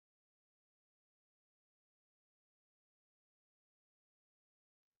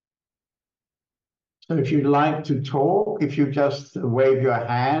So if you'd like to talk, if you just wave your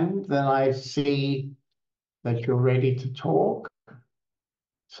hand, then I see that you're ready to talk.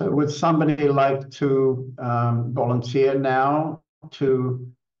 So would somebody like to volunteer now to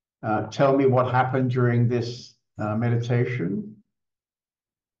tell me what happened during this meditation?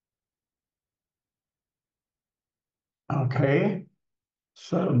 Okay,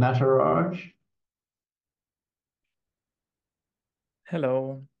 so Nataraj.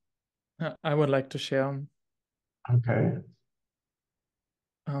 Hello. I would like to share. Okay,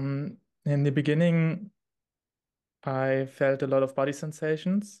 In the beginning, I felt a lot of body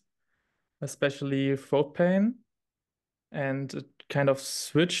sensations, especially throat pain, and it kind of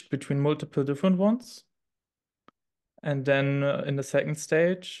switched between multiple different ones. And then in the second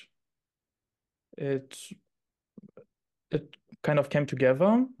stage, it it kind of came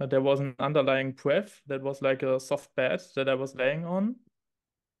together. There was an underlying breath that was like a soft bed that I was laying on,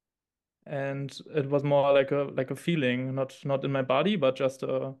 and it was more like a feeling, not in my body, but just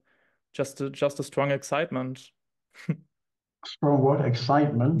a strong excitement. strong what?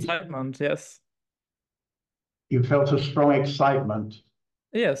 Excitement? Excitement, yes. You felt a strong excitement.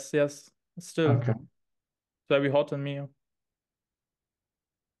 Yes, yes. Still Okay, very hot in me.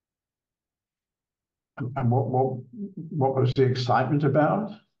 and what was the excitement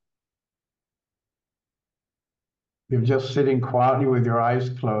about? You're just sitting quietly with your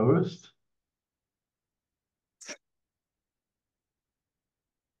eyes closed.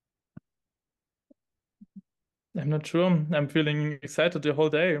 I'm not sure. I'm feeling excited the whole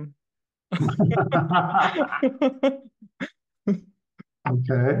day.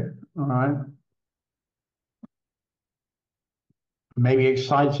 Okay, all right. Maybe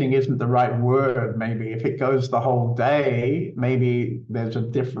exciting isn't the right word. Maybe if it goes the whole day, maybe there's a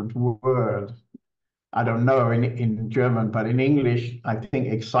different word. I don't know in German, but in English, I think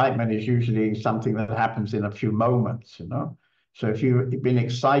excitement is usually something that happens in a few moments, you know? So if you've been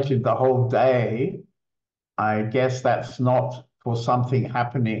excited the whole day, I guess that's not for something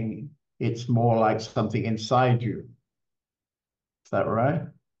happening. It's more like something inside you. Is that right?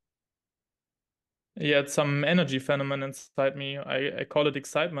 Yeah, it's some energy phenomenon inside me. I call it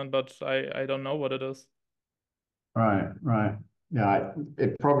excitement, but I don't know what it is. Right, right. Yeah,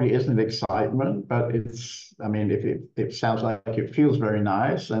 it probably isn't excitement, but I mean, if it sounds like it feels very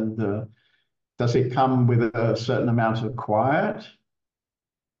nice. And does it come with a certain amount of quiet?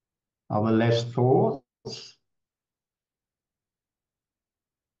 Are there less thoughts?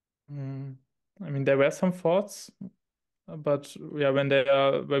 Mm. I mean, there were some thoughts, but yeah, when there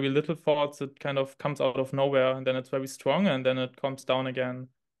are very little thoughts, it kind of comes out of nowhere, and then it's very strong, and then it comes down again.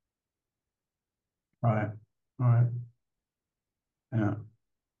 Right, right. Yeah.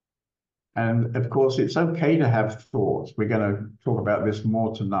 And of course, it's okay to have thoughts. We're going to talk about this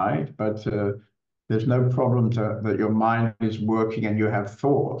more tonight, but there's no problem that your mind is working and you have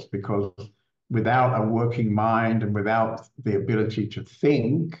thoughts, because without a working mind and without the ability to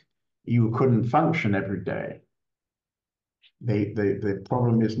think, you couldn't function every day. The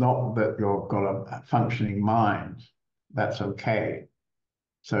problem is not that you've got a functioning mind. That's okay.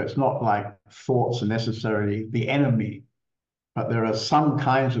 So it's not like thoughts are necessarily the enemy. But there are some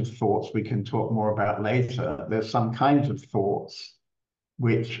kinds of thoughts we can talk more about later. There's some kinds of thoughts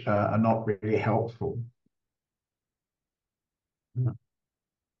which are not really helpful.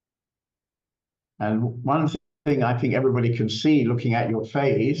 And one thing I think everybody can see looking at your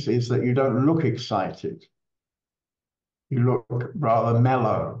face is that you don't look excited. You look rather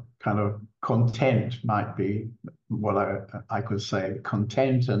mellow, kind of content might be what I could say,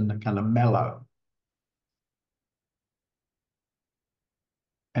 content and kind of mellow.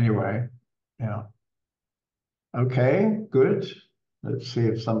 Anyway, yeah. Okay, good. Let's see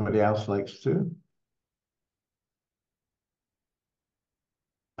if somebody else likes to.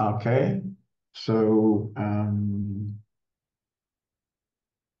 Okay, so I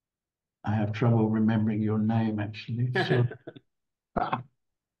have trouble remembering your name actually. So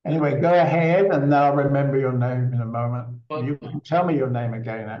anyway, go ahead and I'll remember your name in a moment. You Volkmar. can tell me your name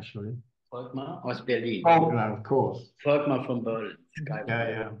again, actually. Volkmar aus Berlin. Oh, no, of course. Volkmar from Berlin.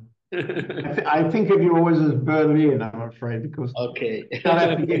 Yeah, yeah. I think of you always as Berlin, I'm afraid, because Okay. I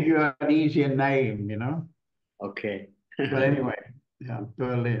have to give you an easier name, you know? Okay. But anyway, yeah,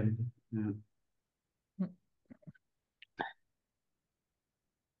 Berlin. Yeah.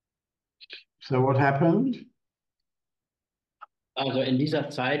 So what happened? Also in dieser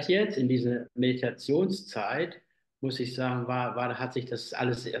Zeit jetzt, in dieser Meditationszeit, muss ich sagen, hat sich das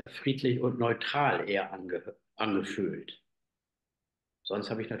alles sehr friedlich und neutral eher angefühlt. Sonst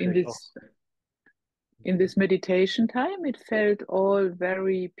habe ich In natürlich auch. this meditation time, it felt all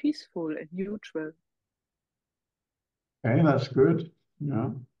very peaceful and neutral. Okay, that's good.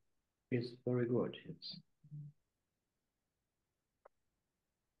 Yeah. It's very good. Yes.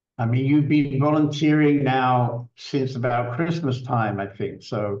 I mean, you've been volunteering now since about Christmas time, I think.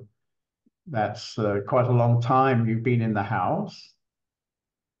 So that's quite a long time you've been in the house.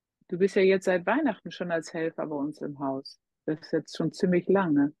 Du bist ja jetzt seit Weihnachten schon als Helfer bei uns im Haus. Das ist jetzt schon ziemlich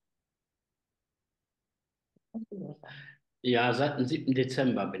lange. Ja, seit dem 7.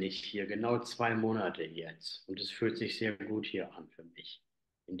 Dezember bin ich hier, genau 2 Monate jetzt. Und es fühlt sich sehr gut hier an für mich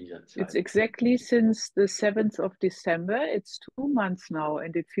in dieser It's Zeit. exactly since the 7th of December. It's 2 months now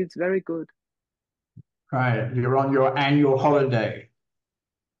and it feels very good. Right. You're on your annual holiday.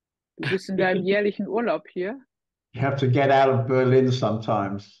 Du bist in deinem jährlichen Urlaub hier. You have to get out of Berlin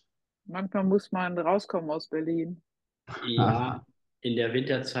sometimes. Manchmal muss man rauskommen aus Berlin. Ja, in der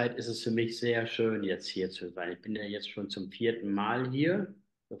Winterzeit ist es für mich sehr schön, jetzt hier zu sein. Ich bin ja jetzt schon zum 4. Mal hier,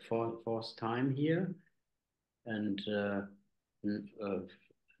 the fourth time here. And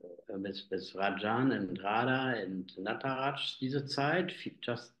with Rajan and Radha and Nataraj diese Zeit,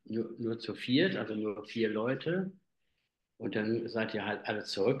 just nur zu viert, also nur 4 Leute. Und dann seid ihr halt alle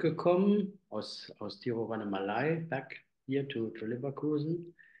zurückgekommen aus Tiruvannamalai, back here to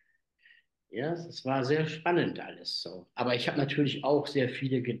Leverkusen. Ja, es war sehr spannend alles so. Aber ich habe natürlich auch sehr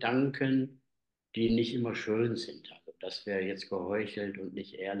viele Gedanken, die nicht immer schön sind. Also das wäre jetzt geheuchelt und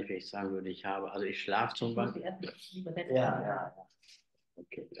nicht ehrlich, wenn ich sagen würde, also ich schlafe zum Beispiel. Ja, ja.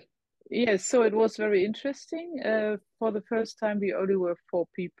 Okay. Yes, so it was very interesting. For the first time, we only were 4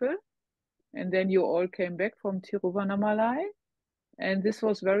 people, and then you all came back from Tiruvannamalai, and this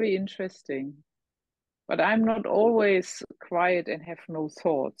was very interesting. But I'm not always quiet and have no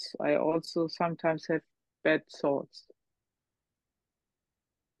thoughts. I also sometimes have bad thoughts.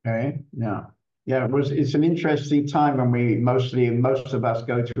 Okay. Yeah. Yeah, it's an interesting time when most of us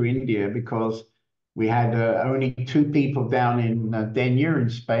go to India because we had only 2 people down in Denia in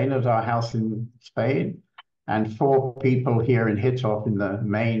Spain at our house in Spain and 4 people here in Hitov in the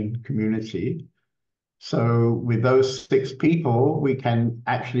main community. So with those 6 people, we can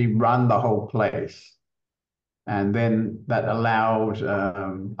actually run the whole place. And then that allowed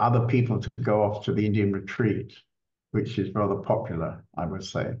other people to go off to the Indian retreat, which is rather popular, I would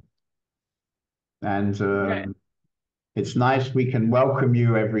say. And Yeah. it's nice we can welcome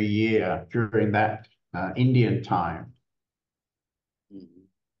you every year during that Indian time. Mhm.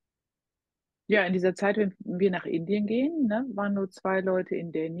 Ja, in dieser Zeit, wenn wir nach Indien gehen, ne, waren nur 2 Leute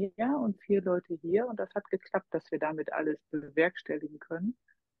in Denia und 4 Leute hier. Und das hat geklappt, dass wir damit alles bewerkstelligen können.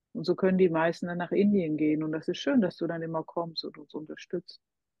 Und so können die meisten dann nach Indien gehen. Und das ist schön, dass du dann immer kommst und uns unterstützt.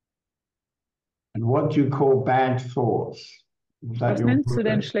 And what do you call bad thoughts? Is that Was your nennst du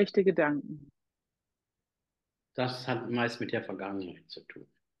denn word? schlechte Gedanken? Das hat meist mit der Vergangenheit zu tun.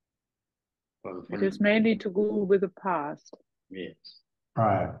 It is mainly to go with the past. Yes.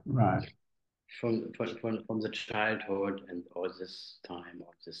 Right, right. From the childhood and all this time,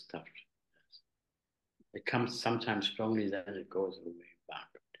 all this stuff. It comes sometimes strongly, then it goes away back.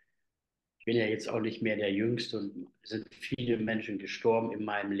 Ich bin ja jetzt auch nicht mehr der Jüngste und es sind viele Menschen gestorben in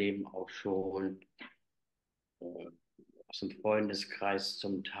meinem Leben auch schon. Aus dem Freundeskreis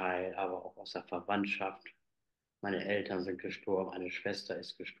zum Teil, aber auch aus der Verwandtschaft. Meine Eltern sind gestorben, eine Schwester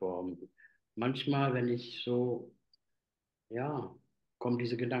ist gestorben. Manchmal, wenn ich so, ja, kommen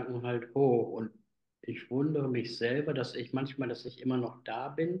diese Gedanken halt hoch und ich wundere mich selber, dass ich immer noch da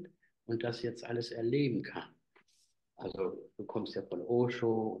bin und das jetzt alles erleben kann. Also du kommst ja von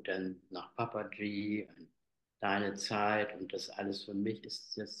Osho und dann nach Papaji, deine Zeit und das alles für mich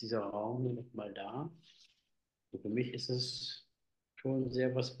ist jetzt dieser Raum noch mal da. Und für mich ist es schon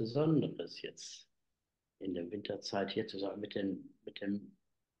sehr was Besonderes jetzt in der Winterzeit hier zu sein. Mit den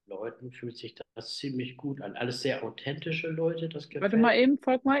Leuten fühlt sich das ziemlich gut an. Alles sehr authentische Leute, das Warte gefällt mal mir. eben,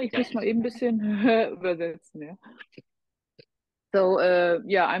 folg mal, ich Ja. muss mal eben ein bisschen übersetzen, ja. So,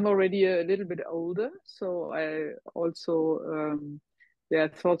 yeah, I'm already a little bit older, so I also, there are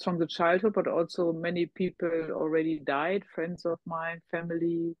thoughts from the childhood, but also many people already died, friends of mine,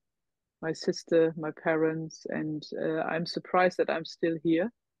 family, my sister, my parents, and I'm surprised that I'm still here.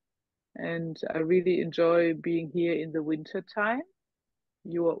 And I really enjoy being here in the winter time.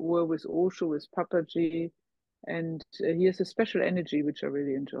 You were with Osho, with Papaji, and here's a special energy which I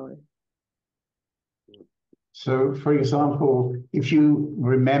really enjoy. So, for example, if you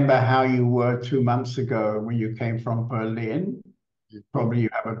remember how you were 2 months ago when you came from Berlin, probably you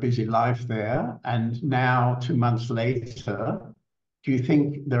have a busy life there, and now 2 months later, do you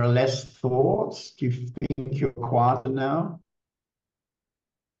think there are less thoughts? Do you think you're quieter now?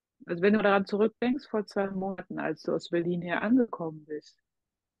 Also wenn du daran zurückdenkst, vor 2 Monaten, als du aus Berlin hier angekommen bist,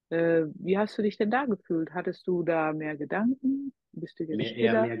 Wie hast du dich denn da gefühlt? Hattest du da mehr Gedanken? Bist du jetzt Mehr,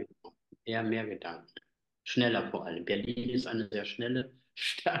 stiller? eher mehr Gedanken. Schneller vor allem. Berlin ist eine sehr schnelle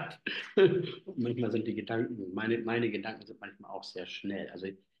Stadt. Und manchmal sind die Gedanken, meine Gedanken sind manchmal auch sehr schnell. Also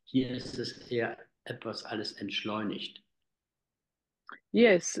hier ist es eher etwas alles entschleunigt.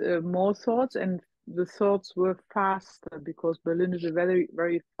 Yes, more thoughts, and the thoughts were faster because Berlin is a very,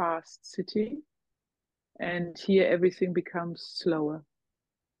 very fast city, and here everything becomes slower.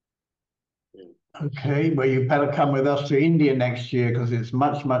 Okay, well, you better come with us to India next year because it's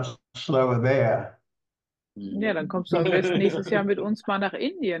much, much slower there. Ja, dann kommst du am besten nächstes Jahr mit uns mal nach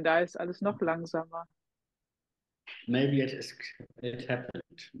Indien, da ist alles noch langsamer. Maybe it happened.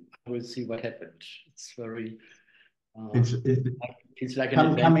 I will see what happened. It's very. It's It's like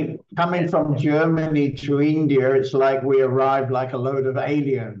an coming from Germany to India, it's like we arrived like a load of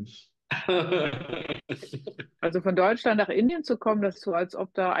aliens. Also von Deutschland nach Indien zu kommen, das ist so, als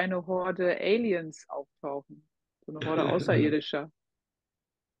ob da eine Horde Aliens auftauchen. So eine Horde Außerirdischer.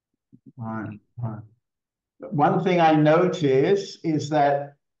 Right, right. One thing I notice is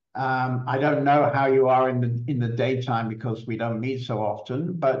that I don't know how you are in the daytime because we don't meet so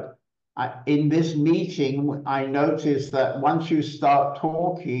often, but in this meeting, I noticed that once you start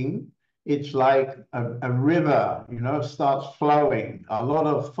talking, it's like a river, you know, starts flowing. A lot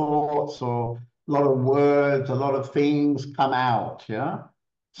of thoughts or a lot of words, a lot of things come out, yeah?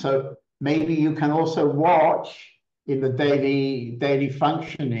 So maybe you can also watch in the daily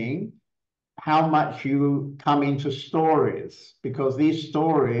functioning how much you come into stories, because these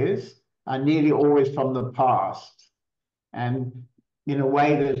stories are nearly always from the past. And in a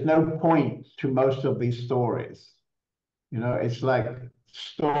way, there's no point to most of these stories. You know, it's like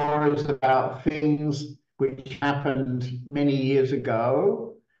stories about things which happened many years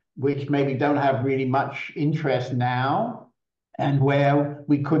ago, which maybe don't have really much interest now, and where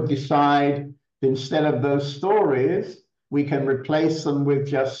we could decide instead of those stories, we can replace them with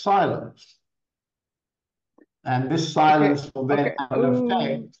just silence. And this silence will then have an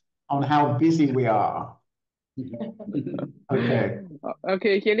effect on how busy we are. Okay.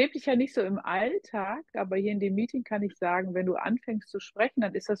 Okay, ich erlebe dich ja nicht so im Alltag, aber hier in dem Meeting kann ich sagen, wenn du anfängst zu sprechen,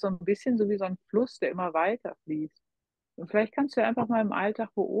 dann ist das so ein bisschen so wie so ein Fluss, der immer weiter fließt. Und vielleicht kannst du ja einfach mal im Alltag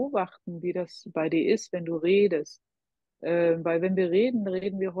beobachten, wie das bei dir ist, wenn du redest. Weil wenn wir reden,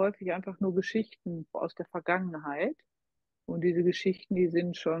 reden wir häufig einfach nur Geschichten aus der Vergangenheit. Und diese Geschichten,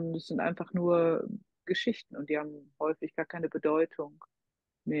 das sind einfach nur Geschichten und die haben häufig gar keine Bedeutung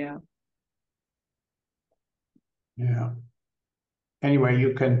mehr. Yeah. Anyway,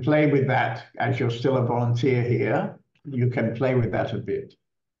 you can play with that as you're still a volunteer here. You can play with that a bit.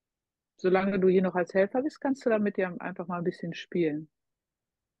 Solange du hier noch als Helfer bist, kannst du damit ja einfach mal ein bisschen spielen.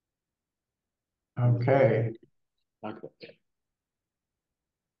 Okay. Okay.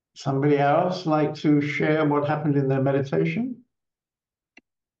 Somebody else like to share what happened in their meditation?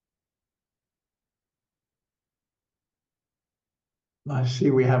 I see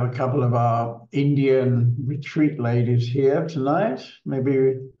we have a couple of our Indian retreat ladies here tonight.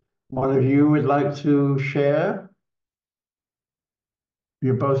 Maybe one of you would like to share.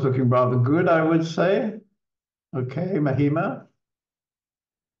 You're both looking rather good, I would say. Okay, Mahima.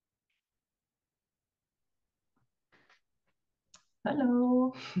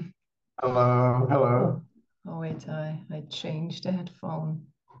 Hello. Hello, hello. Oh wait, I changed the headphone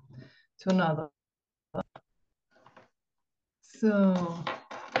to another. So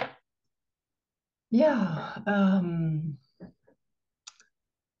yeah, it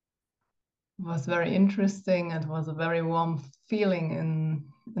was very interesting. It was a very warm feeling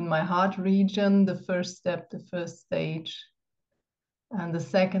in my heart region. The first step, the first stage, and the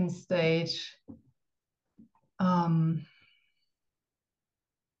second stage.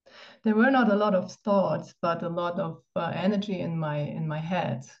 There were not a lot of thoughts, but a lot of energy in my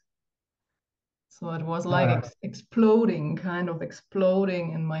head. So it was like exploding, kind of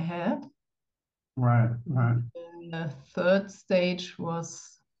exploding in my head. Right, right. And the third stage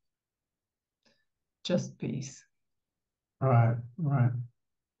was just peace. Right, right.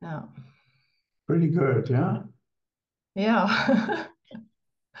 Yeah. Pretty good, yeah? Yeah.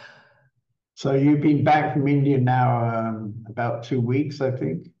 So you've been back from India now about 2 weeks, I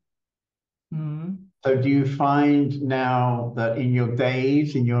think. Mm. So do you find now that in your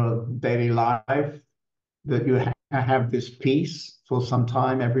days, in your daily life, that you have this peace for some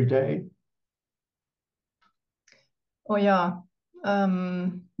time every day? Oh yeah.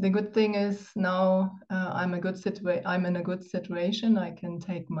 The good thing is now I'm in a good situation. I can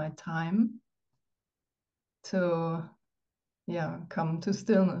take my time to come to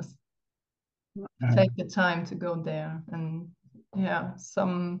stillness. Take the time to go there and Yeah,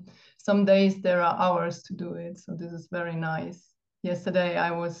 some days there are hours to do it, so this is very nice. Yesterday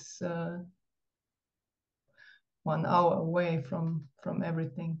I was 1 hour away from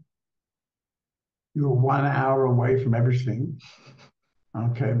everything. You were 1 hour away from everything.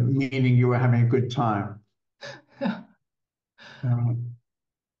 Okay, meaning you were having a good time.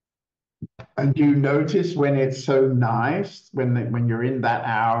 And do you notice when it's so nice, when you're in that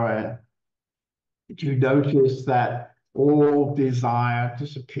hour, do you notice that all desire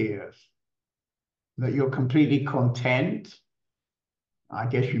disappears? That you're completely content? I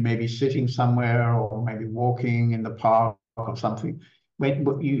guess you may be sitting somewhere or maybe walking in the park or something.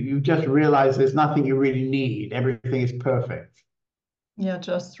 When you just realize there's nothing you really need, everything is perfect. Yeah,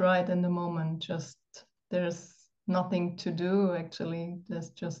 just right in the moment. Just there's nothing to do actually. There's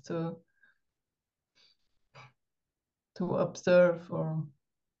just to observe or.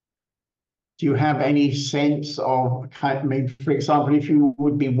 Do you have any sense of I mean, for example, if you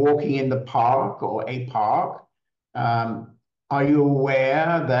would be walking in the park or a park, are you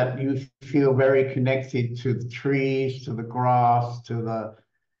aware that you feel very connected to the trees, to the grass, to the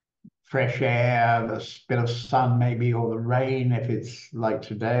fresh air, the bit of sun maybe, or the rain if it's like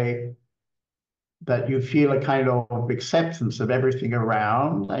today? That you feel a kind of acceptance of everything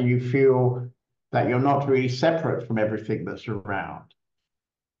around, and you feel that you're not really separate from everything that's around.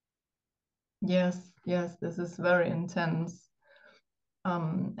 Yes, this is very intense.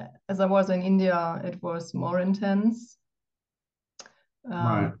 As I was in India, it was more intense.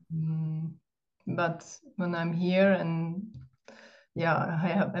 Right. But when I'm here and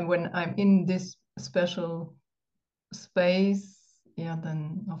and when I'm in this special space,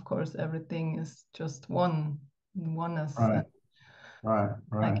 then of course everything is just oneness. Right.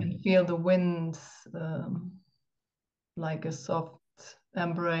 I can feel the wind like a soft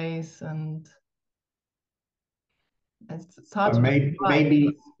embrace, and it's hard to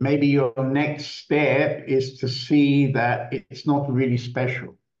describe. Maybe your next step is to see that it's not really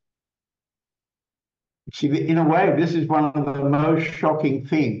special. See, in a way, this is one of the most shocking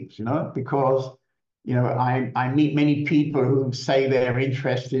things, because I meet many people who say they're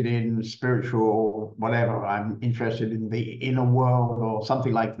interested in spiritual whatever. I'm interested in the inner world or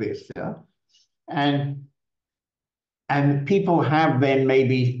something like this, yeah. And people have then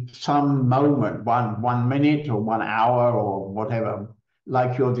maybe some moment, one minute or 1 hour or whatever,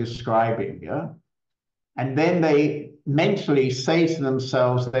 like you're describing, yeah. And then they mentally say to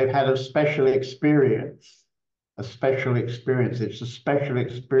themselves they've had a special experience, a special experience. It's a special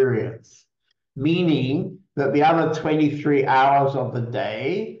experience, meaning that the other 23 hours of the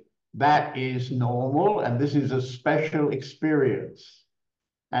day, that is normal, and this is a special experience.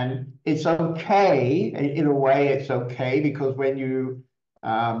 And it's okay, in a way, it's okay, because when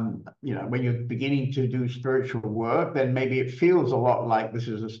when you're beginning to do spiritual work, then maybe it feels a lot like this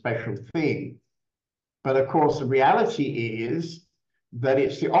is a special thing. But of course, the reality is that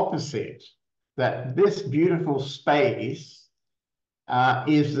it's the opposite, that this beautiful space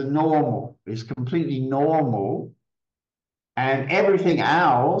is the normal, is completely normal, and everything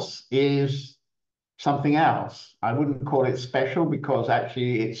else is something else. I wouldn't call it special because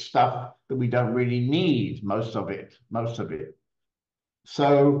actually it's stuff that we don't really need, most of it.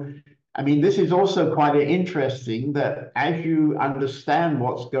 So, I mean, this is also quite interesting that as you understand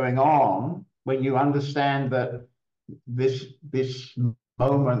what's going on, when you understand that this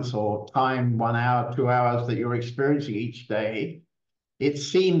moments or time, 1 hour, 2 hours that you're experiencing each day, it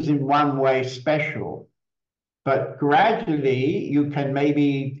seems in one way special. But gradually, you can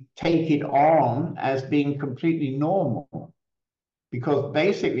maybe take it on as being completely normal. Because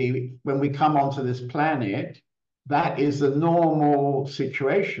basically, when we come onto this planet, that is the normal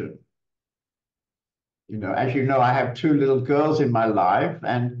situation. As you know, I have two little girls in my life,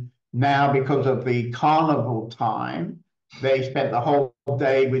 and now because of the carnival time, they spent the whole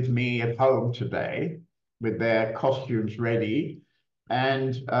day with me at home today with their costumes ready.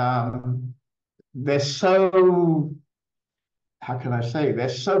 And they're so, how can I say, they're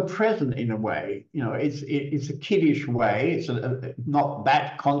so present in a way. It's a kiddish way. It's not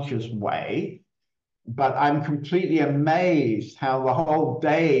that conscious way. But I'm completely amazed how the whole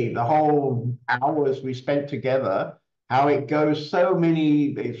day, the whole hours we spent together, how it goes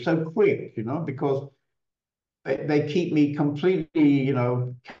it's so quick, because they keep me completely,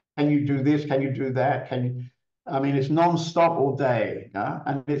 can you do this? Can you do that? I mean, it's non-stop all day.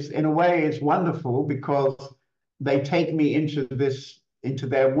 And it's, in a way, it's wonderful because they take me into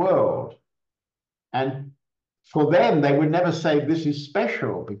their world. And for them, they would never say this is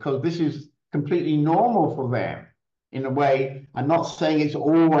special because this is completely normal for them. In a way, I'm not saying it's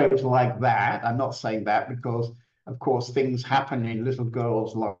always like that. I'm not saying that because of course, things happen in little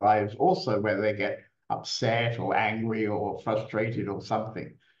girls' lives also where they get upset or angry or frustrated or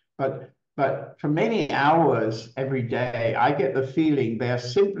something. But for many hours every day, I get the feeling they're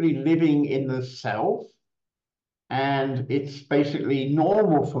simply living in the self, and it's basically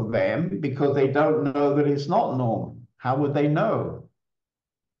normal for them because they don't know that it's not normal. How would they know?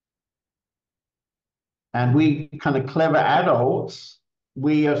 And we kind of clever adults,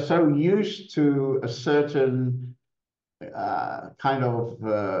 we are so used to a certain kind of,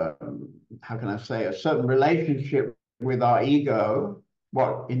 how can I say, a certain relationship with our ego.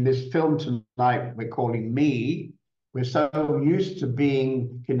 What in this film tonight we're calling me. We're so used to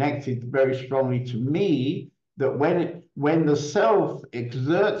being connected very strongly to me that when the self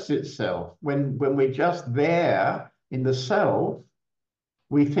exerts itself, when we're just there in the self,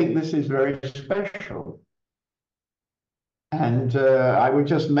 we think this is very special. And I would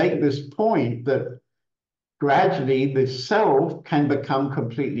just make this point that gradually the self can become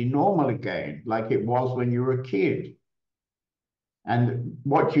completely normal again, like it was when you were a kid. And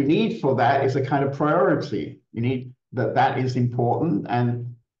what you need for that is a kind of priority. You need that is important,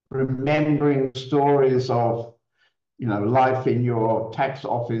 and remembering stories of life in your tax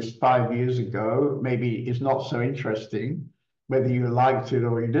office 5 years ago maybe is not so interesting, whether you liked it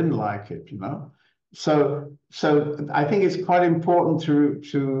or you didn't like it. So I think it's quite important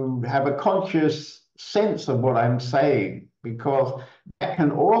to have a conscious sense of what I'm saying, because that can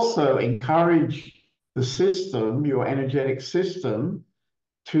also encourage the system, your energetic system,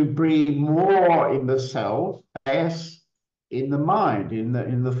 to breathe more in the self, less in the mind,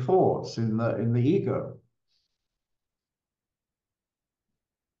 in the thoughts, in the ego.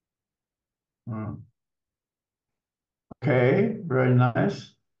 Okay, very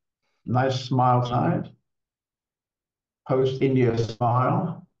nice. Nice smile tonight. Post-India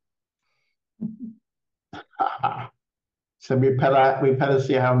smile. So we better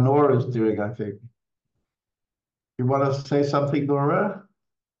see how Nora's doing, I think. You want to say something, Nora?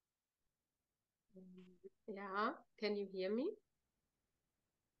 Yeah, can you hear me?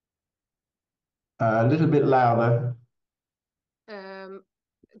 A little bit louder.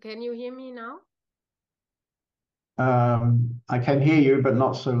 Can you hear me now? I can hear you, but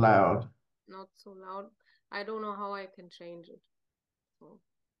not so loud. Not so loud. I don't know how I can change it. So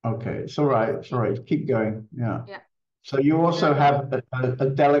Okay, it's all right. It's all right. Keep going. Yeah. yeah, So you also have a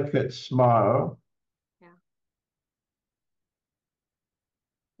delicate smile. yeah.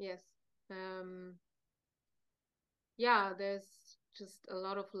 Yes. Yeah, there's just a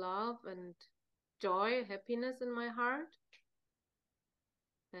lot of love and joy, happiness in my heart,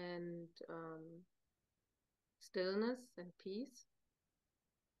 and stillness and peace.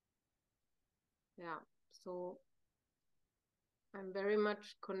 Yeah, so I'm very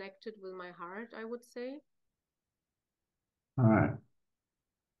much connected with my heart, I would say. All right.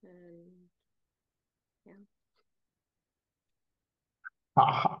 And yeah.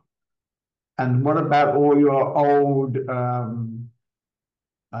 And what about all your old, I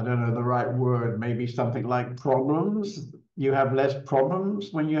don't know the right word, maybe something like problems? You have less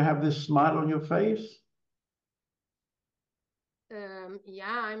problems when you have this smile on your face?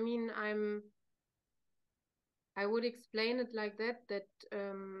 Yeah, I mean, I would explain it like that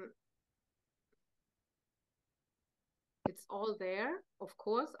it's all there. Of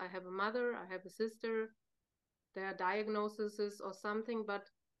course, I have a mother, I have a sister, there are diagnoses or something, but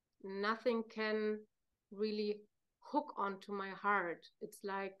nothing can really hook onto my heart. It's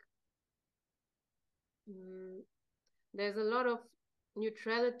like there's a lot of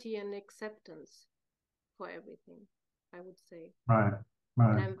neutrality and acceptance for everything, I would say. Right, And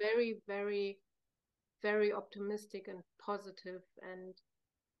right. I'm very, very, very optimistic and positive, and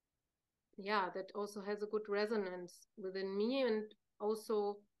yeah, that also has a good resonance within me, and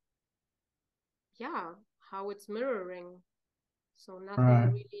also, yeah, how it's mirroring. So nothing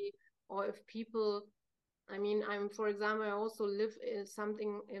Right. really, or if people, I mean, for example, I also live in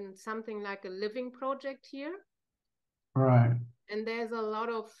something like a living project here. Right. And there's a lot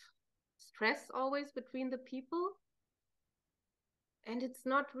of stress always between the people. And it's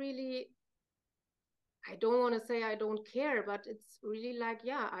not really, I don't want to say I don't care, but it's really like,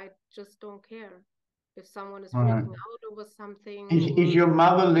 yeah, I just don't care if someone is Right. freaking out over something. Is your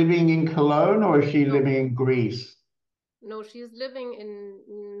mother living in Cologne, or is she No. living in Greece? No, she's living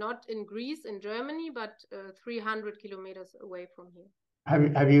not in Greece, in Germany, but 300 kilometers away from here.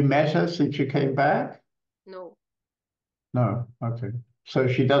 Have you met her since you came back? No. No. Okay. So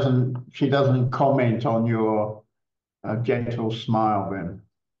she doesn't comment on your gentle smile then.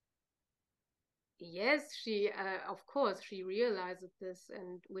 Yes, she, of course, she realizes this,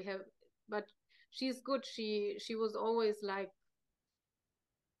 and we have but she's good. She was always like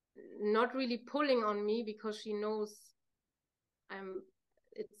not really pulling on me because she knows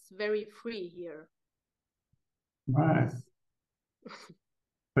it's very free here. Right. Yes.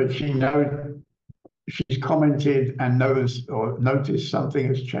 But she's commented and knows or noticed something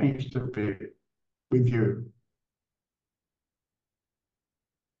has changed a bit with you.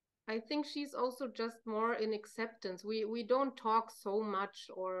 I think she's also just more in acceptance. We don't talk so much,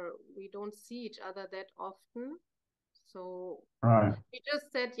 or we don't see each other that often. So Right. we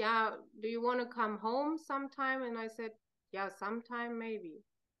just said, yeah, do you want to come home sometime? And I said, yeah, sometime maybe.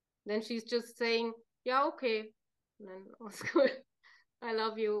 Then she's just saying, yeah, okay. And then was good. I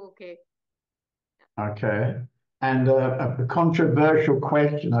love you. Okay. Okay. And a controversial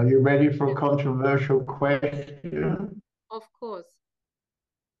question. Are you ready for a controversial question? Of course.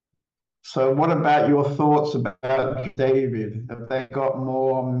 So what about your thoughts about David? Have they got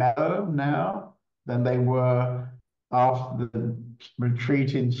more mellow now than they were after the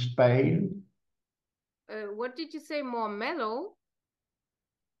retreat in Spain? What did you say? More mellow?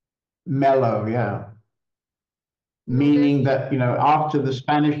 Mellow, yeah. No, Meaning that, after the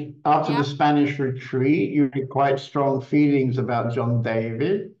yeah, Spanish retreat, you had quite strong feelings about John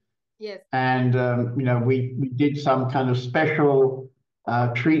David. yes. And, we did some kind of special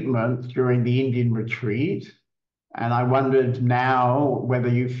treatment during the Indian retreat. And I wondered now whether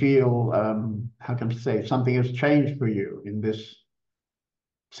you feel, how can I say, something has changed for you in this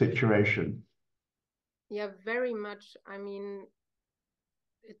situation. Yeah, very much. I mean,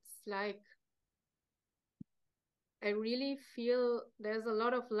 it's like I really feel there's a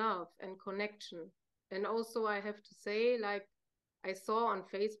lot of love and connection. And also I have to say, like, I saw on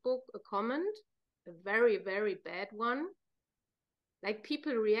Facebook a comment, a very, very bad one, like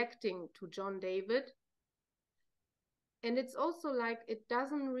people reacting to John David. And it's also like, it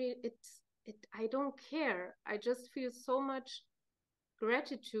doesn't really, I don't care. I just feel so much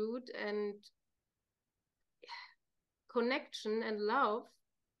gratitude and connection and love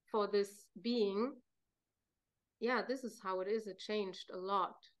for this being. Yeah, this is how it is. It changed a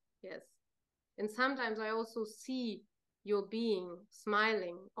lot. Yes. And sometimes I also see your being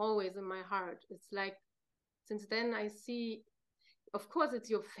smiling always in my heart. It's like, since then I see, of course it's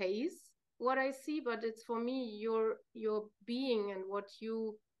your face, what I see, but it's for me, your being and what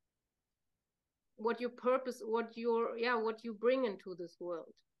your purpose, what you bring into this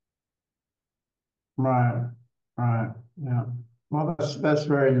world. Right, right, yeah. Well, that's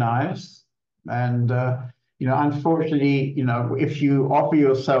very nice. And unfortunately, if you offer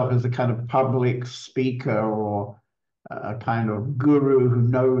yourself as a kind of public speaker or a kind of guru who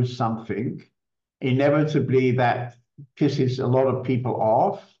knows something, inevitably that pisses a lot of people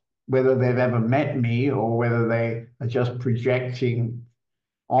off, whether they've ever met me or whether they are just projecting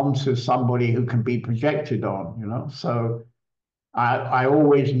onto somebody who can be projected on. So I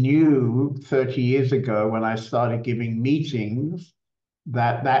always knew 30 years ago when I started giving meetings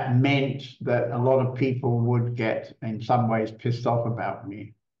that meant that a lot of people would get in some ways pissed off about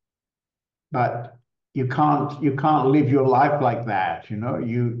me. But you can't live your life like that,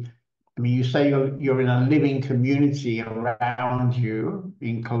 you say you're in a living community around you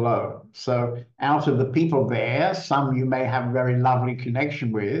in Cologne. So out of the people there, some you may have a very lovely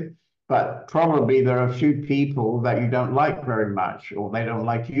connection with, but probably there are a few people that you don't like very much, or they don't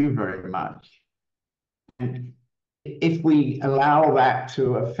like you very much. And if we allow that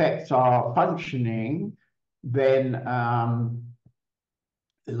to affect our functioning, then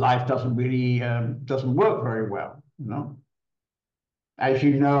life doesn't really doesn't work very well. As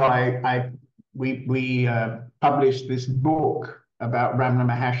you know, we published this book about Ramana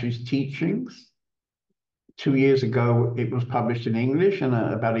Maharshi's teachings. 2 years ago, it was published in English, and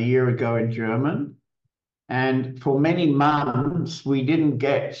about a year ago in German. And for many months, we didn't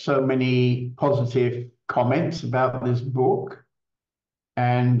get so many positive comments about this book.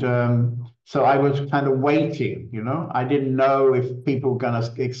 And so I was kind of waiting. I didn't know if people were going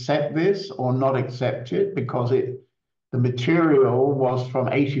to accept this or not accept it, because the material was from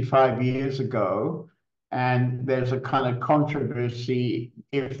 85 years ago, and there's a kind of controversy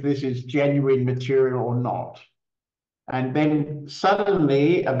if this is genuine material or not. And then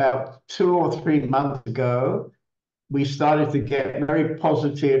suddenly, about 2 or 3 months ago, we started to get very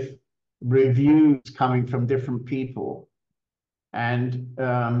positive reviews coming from different people. And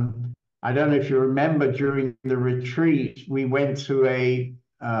I don't know if you remember, during the retreat, we went to a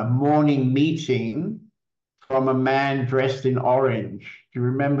morning meeting from a man dressed in orange. Do you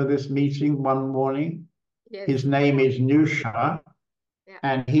remember this meeting one morning? Yes. His name is Nusha, yeah.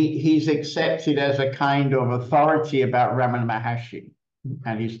 And he's accepted as a kind of authority about Ramana Maharshi.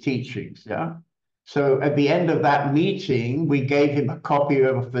 and his teachings. Yeah. So at the end of that meeting, we gave him a copy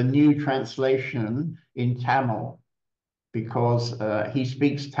of the new translation in Tamil because he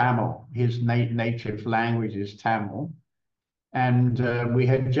speaks Tamil. His native language is Tamil. And we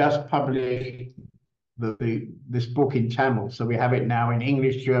had just published this book in Tamil. So we have it now in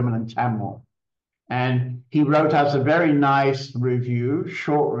English, German, and Tamil. And he wrote us a very nice review,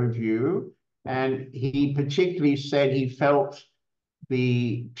 short review. And he particularly said he felt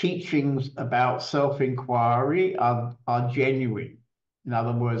the teachings about self-inquiry are genuine. In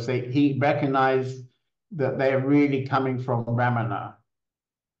other words, he recognized that they're really coming from Ramana.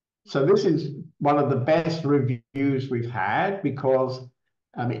 So this is one of the best reviews we've had because,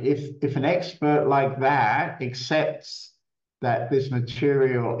 I mean, if an expert like that accepts that this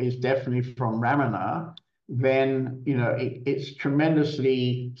material is definitely from Ramana, then, you know, it's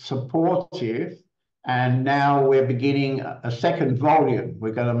tremendously supportive. And now we're beginning a second volume.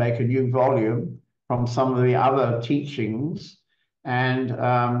 We're going to make a new volume from some of the other teachings. And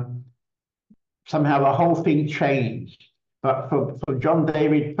somehow the whole thing changed. But for John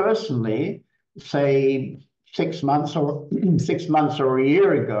David personally, say 6 months or 6 months or a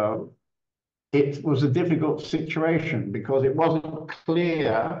year ago, it was a difficult situation because it wasn't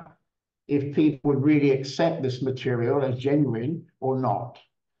clear if people would really accept this material as genuine or not.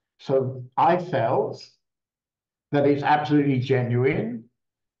 So I felt that it's absolutely genuine,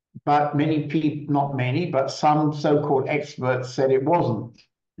 but many people, not many, but some so-called experts said it wasn't.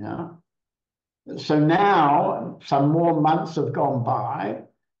 Yeah. So now some more months have gone by,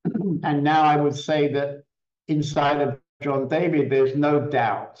 and now I would say that inside of John David, there's no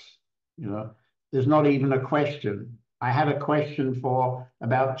doubt. You know, there's not even a question. I had a question for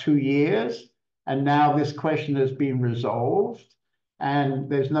about 2 years, and now this question has been resolved, and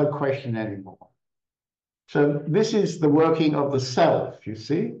there's no question anymore. So this is the working of the self, you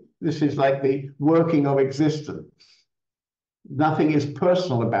see? This is like the working of existence. Nothing is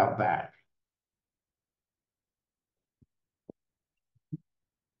personal about that.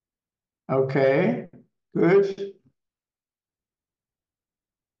 Okay, good.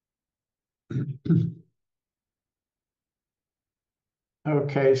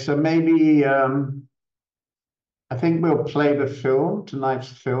 Okay, so maybe I think we'll play the film, tonight's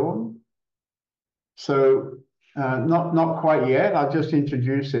film. So not quite yet. I'll just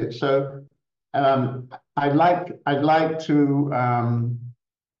introduce it. So I'd like to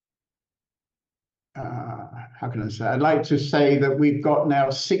how can I say? I'd like to say that we've got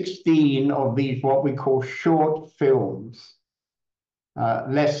now 16 of these what we call short films,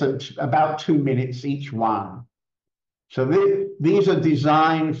 less than about 2 minutes each one. So these are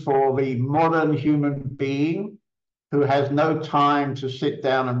designed for the modern human being who has no time to sit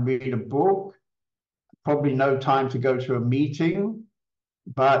down and read a book, probably no time to go to a meeting,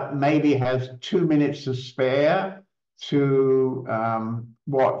 but maybe has 2 minutes to spare to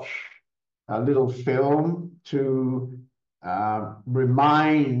watch a little film to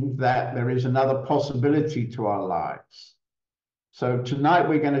remind that there is another possibility to our lives. So tonight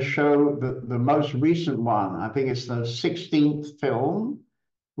we're going to show the most recent one. I think it's the 16th film,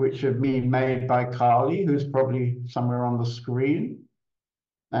 which have been made by Carly, who's probably somewhere on the screen.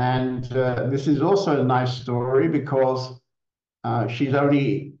 And this is also a nice story because she's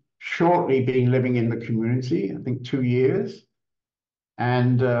only shortly been living in the community, I think 2 years.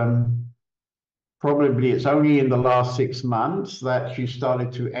 And probably it's only in the last 6 months that she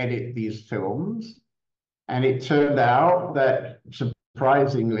started to edit these films. And it turned out that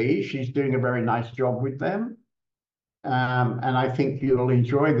surprisingly, she's doing a very nice job with them. And I think you'll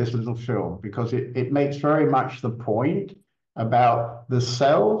enjoy this little film because it makes very much the point about the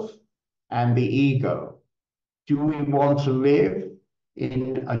self and the ego. Do we want to live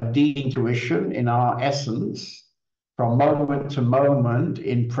in a deep intuition in our essence from moment to moment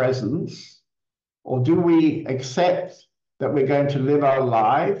in presence? Or do we accept that we're going to live our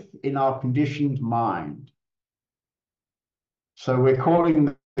life in our conditioned mind? So we're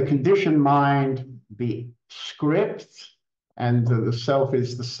calling the conditioned mind the script and the self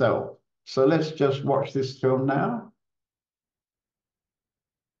is the self. So let's just watch this film now.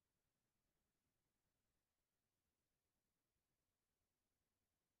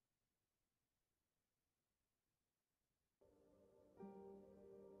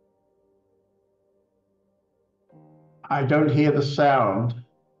 I don't hear the sound.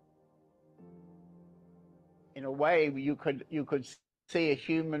 In a way, you could see a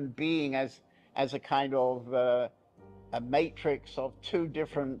human being as a kind of a matrix of two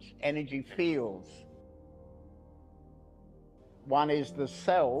different energy fields. One is the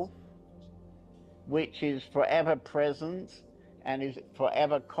self, which is forever present and is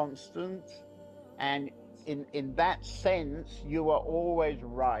forever constant. And in that sense, you are always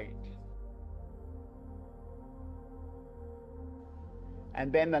right.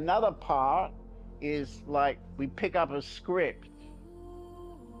 And then another part is like we pick up a script.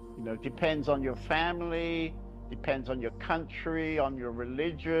 You know, depends on your family, depends on your country, on your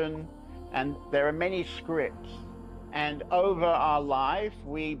religion, and there are many scripts. And over our life,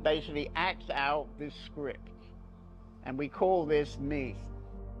 we basically act out this script, and we call this me.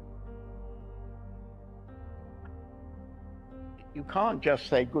 You can't just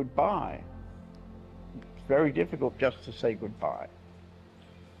say goodbye. It's very difficult just to say goodbye.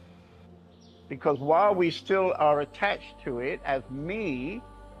 Because while we still are attached to it as me,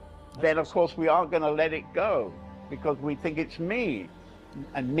 then of course we aren't going to let it go because we think it's me.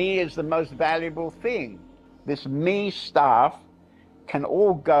 And me is the most valuable thing. This me stuff can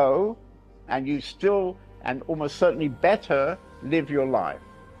all go, and you still, and almost certainly better, live your life.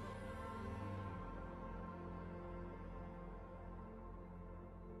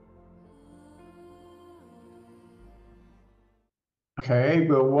 Okay,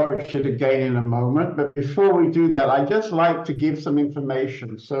 we'll watch it again in a moment. But before we do that, I'd just like to give some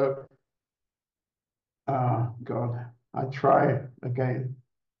information. So, God, I try again.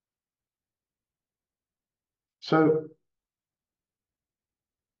 So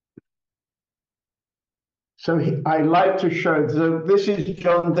I like to show, so this is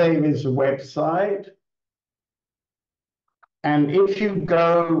John David's website. And if you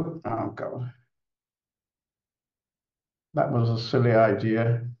go, oh God, that was a silly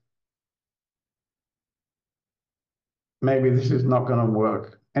idea. Maybe this is not going to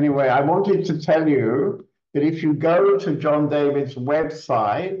work. Anyway, I wanted to tell you that if you go to John David's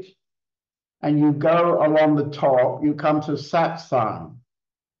website and you go along the top, you come to satsang.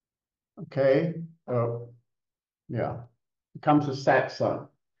 Okay? Yeah. You come to satsang.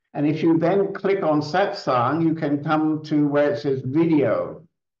 And if you then click on satsang, you can come to where it says video.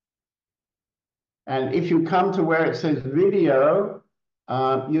 And if you come to where it says video,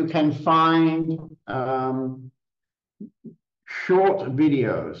 you can find short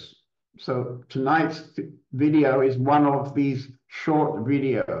videos. So tonight's video is one of these short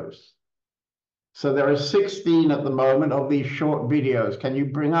videos. So there are 16 at the moment of these short videos. Can you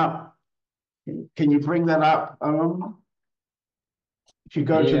bring that up, Owen? If you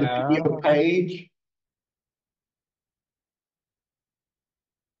go to the video page.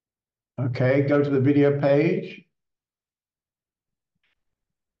 Okay, go to the video page.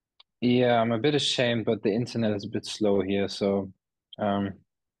 Yeah, I'm a bit ashamed, but the internet is a bit slow here, so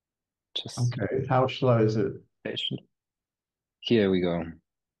just okay. How slow is it? patient. Here we go.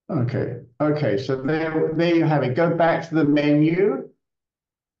 Okay. Okay. So there you have it. Go back to the menu.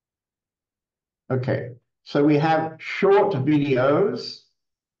 Okay. So we have short videos,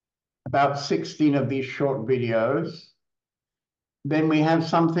 about 16 of these short videos. Then we have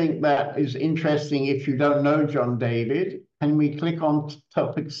something that is interesting if you don't know John David. Can we click on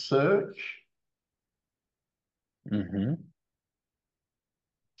topic search? Mm-hmm.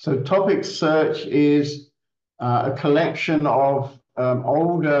 So topic search is a collection of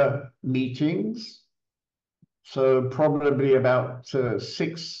older meetings. So probably about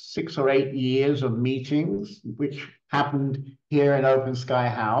 6 or 8 years of meetings, which happened here in Open Sky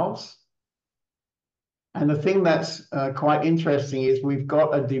House. And the thing that's quite interesting is we've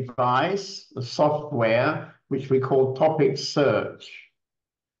got a device, a software, which we call topic search.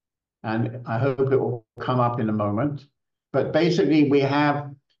 And I hope it will come up in a moment. But basically we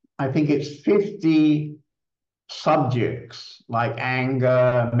have, I think it's 50 subjects like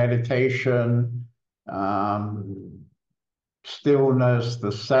anger, meditation, stillness,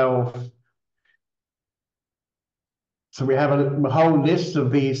 the self. So we have a whole list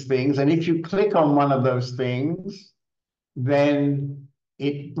of these things. And if you click on one of those things, then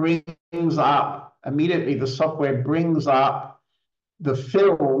it brings up, immediately the software brings up the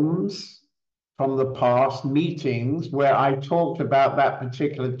films from the past meetings where I talked about that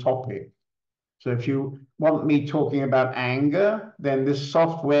particular topic. So if you want me talking about anger, then this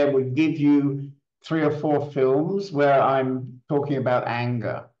software would give you 3 or 4 films where I'm talking about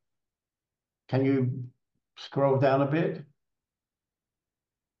anger. Can you scroll down a bit?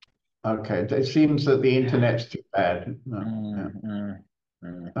 Okay, it seems that the internet's too bad. No.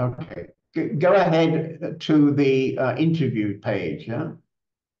 Okay, go ahead to the interview page, yeah?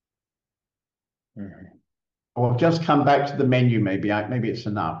 Or just come back to the menu, maybe it's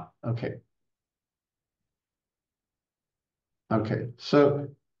enough. Okay. Okay, so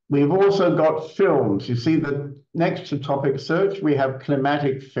we've also got films. You see that next to topic search, we have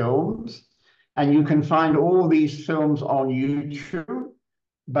climatic films. And you can find all these films on YouTube,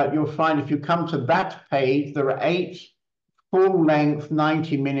 but you'll find if you come to that page, there are 8 full-length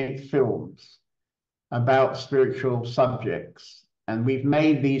 90-minute films about spiritual subjects. And we've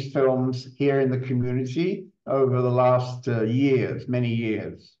made these films here in the community over the last years, many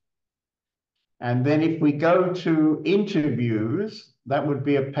years. And then if we go to interviews, that would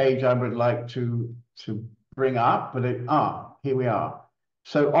be a page I would like to bring up, but here we are.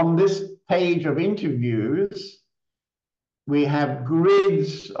 So on this page of interviews, we have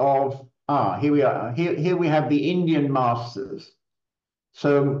grids of, here we are. Here we have the Indian masters.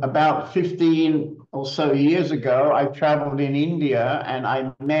 So about 15 or so years ago, I traveled in India and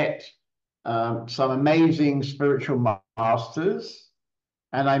I met some amazing spiritual masters,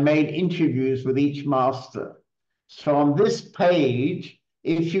 and I made interviews with each master. So on this page,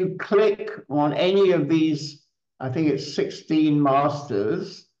 if you click on any of these, I think it's 16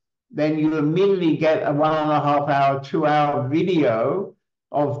 masters, then you immediately get a 1.5 hour, 2 hour video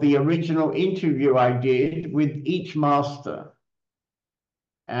of the original interview I did with each master.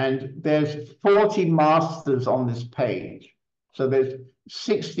 And there's 40 masters on this page. So there's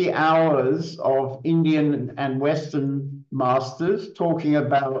 60 hours of Indian and Western masters talking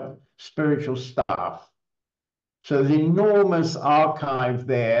about spiritual stuff. So there's an enormous archive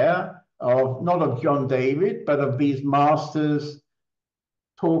there of, not of John David, but of these masters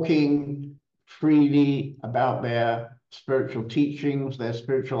talking freely about their spiritual teachings, their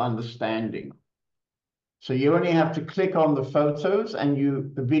spiritual understanding. So you only have to click on the photos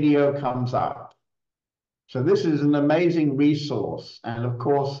and the video comes up. So this is an amazing resource. And of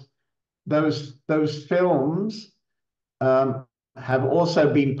course, those films have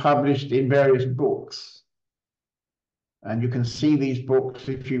also been published in various books. And you can see these books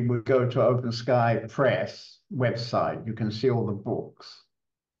if you would go to Open Sky Press website. You can see all the books.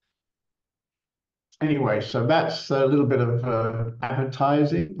 Anyway, so that's a little bit of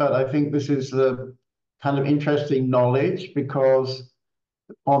advertising, but I think this is kind of interesting knowledge, because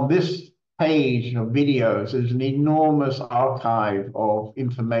on this page of videos, there's an enormous archive of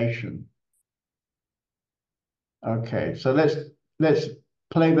information. Okay, so let's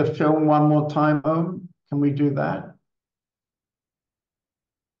play the film one more time, Om. Can we do that?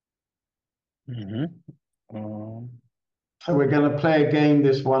 So we're going to play again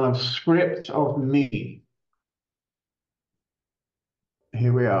this one of Script of Me.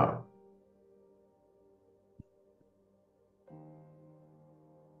 Here we are.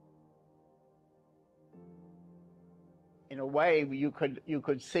 In a way, you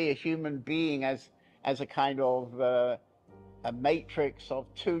could see a human being as a kind of a matrix of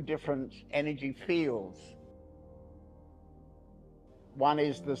 2 different energy fields. One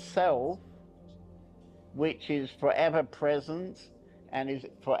is the self, which is forever present and is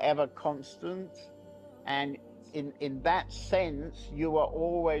forever constant. And in that sense, you are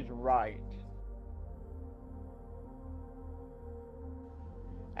always right.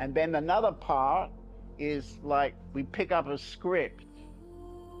 And then another part is like we pick up a script.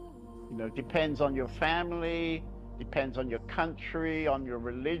 You know, it depends on your family, depends on your country, on your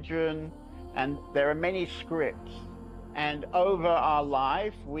religion, and there are many scripts. And over our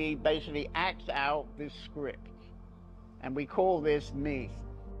life, we basically act out this script. And we call this me.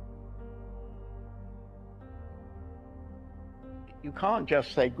 You can't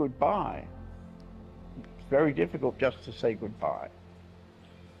just say goodbye. It's very difficult just to say goodbye.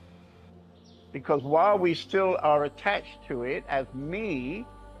 Because while we still are attached to it as me,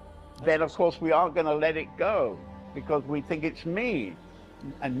 then of course we aren't going to let it go, because we think it's me.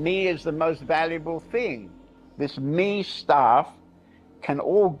 And me is the most valuable thing. This me stuff can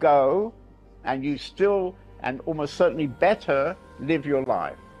all go, and you still, and almost certainly better, live your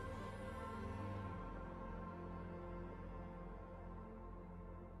life.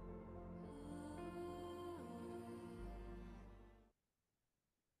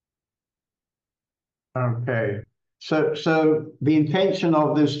 Okay. So the intention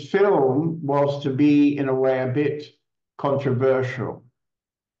of this film was to be, in a way, a bit controversial,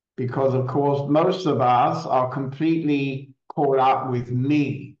 because, of course, most of us are completely caught up with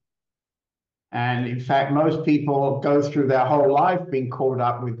me. And in fact, most people go through their whole life being caught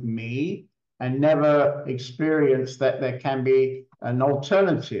up with me and never experience that there can be an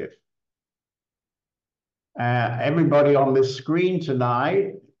alternative. Everybody on this screen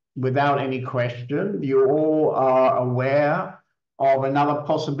tonight, without any question, you all are aware of another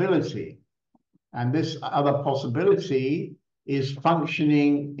possibility. And this other possibility is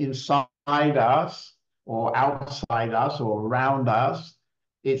functioning inside us or outside us or around us.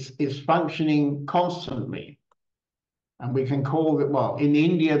 It's functioning constantly. And we can call it, well, in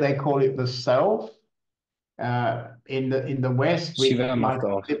India, they call it the self. In the West, we Shiva might macht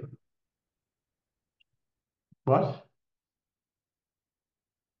call auch. it, what?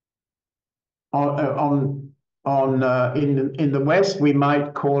 In the West, we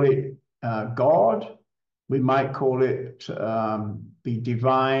might call it God. We might call it the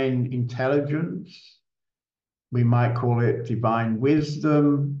divine intelligence. We might call it divine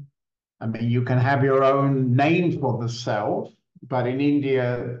wisdom. I mean, you can have your own name for the self, but in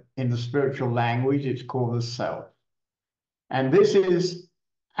India, in the spiritual language, it's called the self. And this is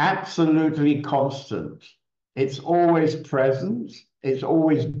absolutely constant. It's always present. It's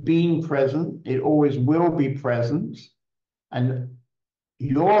always been present. It always will be present. And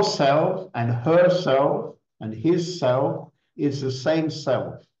yourself and herself and his self is the same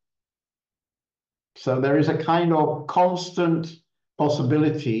self. So there is a kind of constant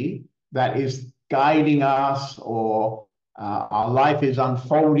possibility that is guiding us, or our life is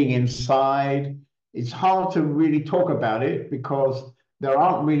unfolding inside. It's hard to really talk about it because there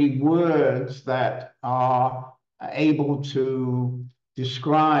aren't really words that are able to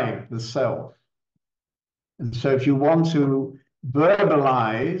describe the self. And so if you want to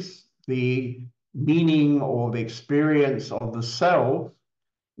verbalize the meaning or the experience of the self,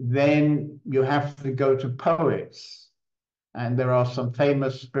 then you have to go to poets. And there are some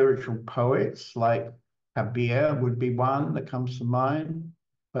famous spiritual poets, like Kabir would be one that comes to mind.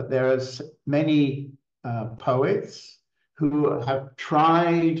 But there are many poets who have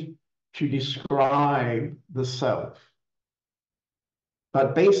tried to describe the self.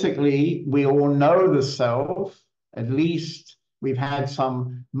 But basically, we all know the self. At least we've had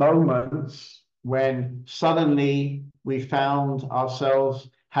some moments when suddenly we found ourselves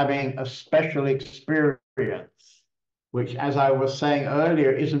having a special experience, which, as I was saying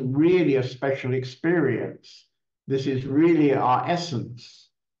earlier, isn't really a special experience. This is really our essence.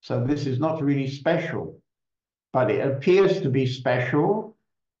 So this is not really special, but it appears to be special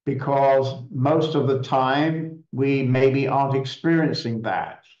because most of the time we maybe aren't experiencing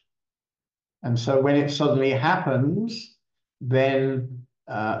that. And so when it suddenly happens, then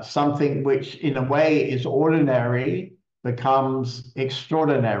something which in a way is ordinary becomes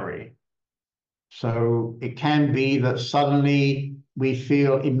extraordinary. So it can be that suddenly we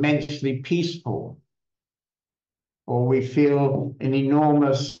feel immensely peaceful, or we feel an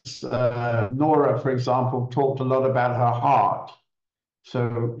enormous, Nora, for example, talked a lot about her heart.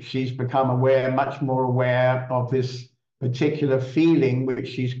 So she's become aware, much more aware of this particular feeling, which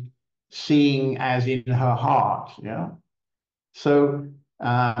she's seeing as in her heart. Yeah. So,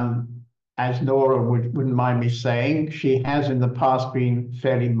 as Nora wouldn't mind me saying, she has in the past been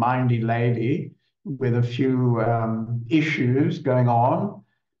fairly mindy lady with a few issues going on.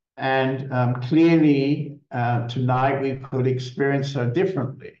 And clearly, tonight we could experience her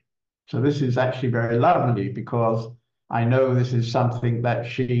differently. So this is actually very lovely because I know this is something that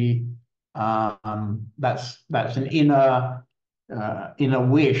she, that's an inner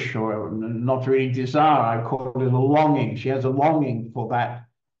wish, or not really desire. I call it a longing. She has a longing for that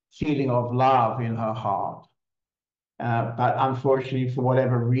feeling of love in her heart. But unfortunately, for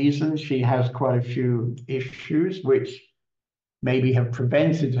whatever reason, she has quite a few issues which maybe have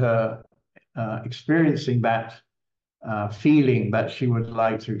prevented her experiencing that feeling that she would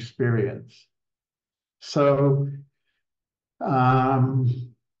like to experience. So,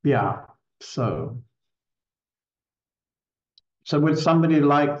 yeah, so would somebody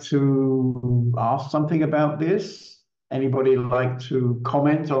like to ask something about this? Anybody like to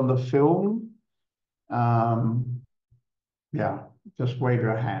comment on the film? Yeah, just wave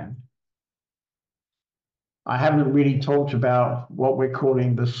your hand. I haven't really talked about what we're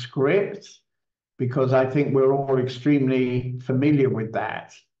calling the script, because I think we're all extremely familiar with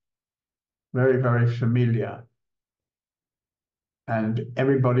that. Very, very familiar. And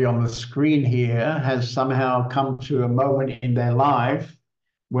everybody on the screen here has somehow come to a moment in their life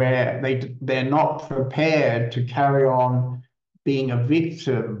where they're not prepared to carry on being a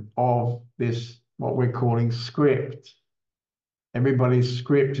victim of this, what we're calling script. Everybody's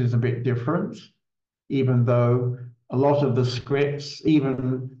script is a bit different, even though a lot of the scripts,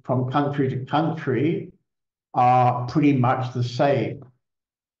 even from country to country, are pretty much the same.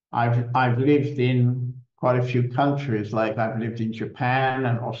 I've lived in quite a few countries, like I've lived in Japan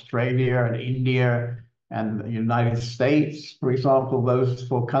and Australia and India and the United States, for example, those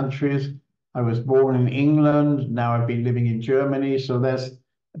 4 countries. I was born in England. Now I've been living in Germany. So there's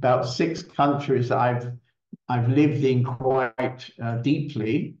about 6 countries that I've lived in quite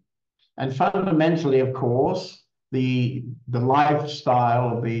deeply. And fundamentally, of course, the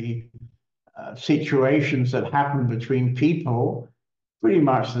lifestyle, the situations that happen between people, pretty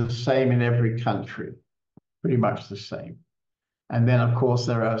much the same in every country, pretty much the same. And then, of course,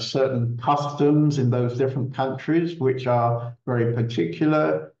 there are certain customs in those different countries which are very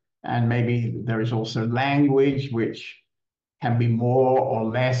particular. And maybe there is also language which can be more or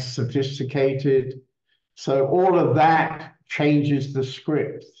less sophisticated. So all of that changes the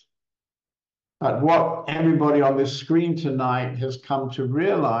script. But what everybody on this screen tonight has come to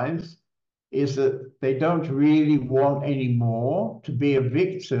realize is that they don't really want anymore to be a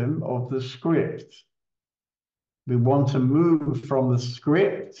victim of the script. We want to move from the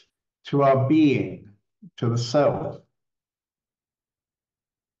script to our being, to the self.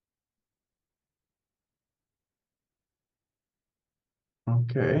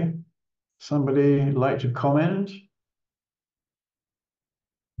 Okay. Somebody like to comment?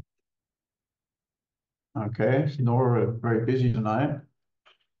 Okay, Nora, very busy tonight.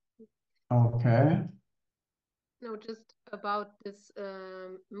 Okay. No, just about this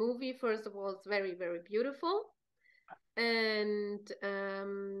movie. First of all, it's very, very beautiful. And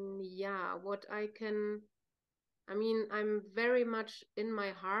yeah, I mean, I'm very much in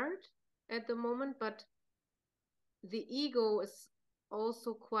my heart at the moment, but the ego is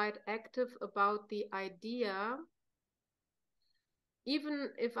also quite active about the idea. Even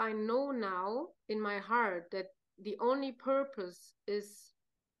if I know now in my heart that the only purpose is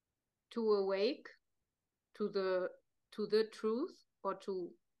to awake to the truth or to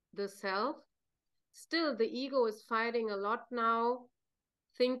the self, still the ego is fighting a lot now,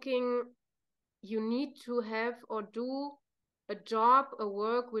 thinking you need to have or do a job, a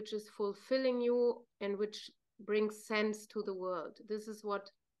work which is fulfilling you and which brings sense to the world. This is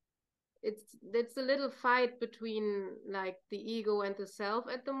what it's a little fight between like the ego and the self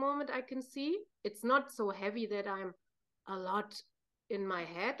at the moment. I can see it's not so heavy that I'm a lot in my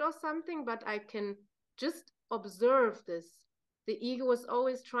head or something, but I can just observe this. The ego is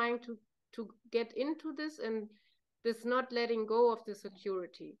always trying to get into this and this not letting go of the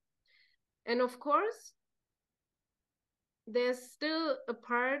security. And of course, there's still a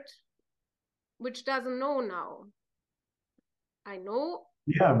part which doesn't know now. I know.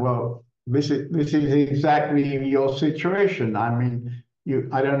 Yeah, well, this is exactly your situation. I mean,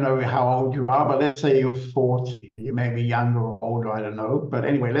 I don't know how old you are, but let's say you're 40. You may be younger or older, I don't know. But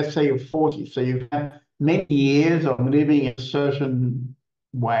anyway, let's say you're 40. So you've had many years of living in a certain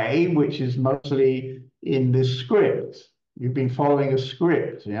way, which is mostly in this script. You've been following a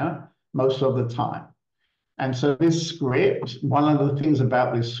script, yeah, most of the time. And so this script, one of the things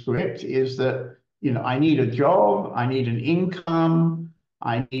about this script is that, I need a job, I need an income,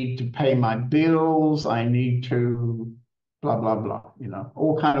 I need to pay my bills, I need to blah, blah, blah,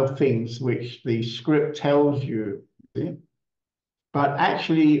 all kind of things which the script tells you. See? But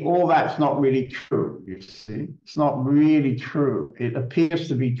actually, all that's not really true, you see. It's not really true. It appears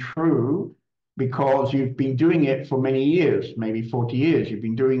to be true because you've been doing it for many years, maybe 40 years. You've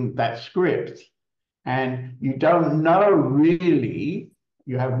been doing that script. And you don't know really,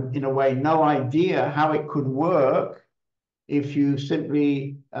 you have in a way no idea how it could work if you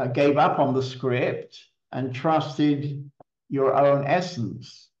simply gave up on the script and trusted your own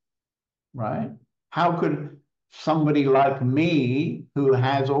essence, right? How could somebody like me, who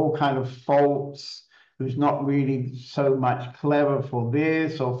has all kind of faults, who's not really so much clever for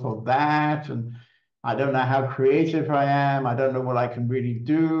this or for that, and I don't know how creative I am, I don't know what I can really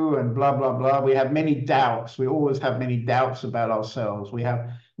do, and blah, blah, blah. We have many doubts. We always have many doubts about ourselves. We have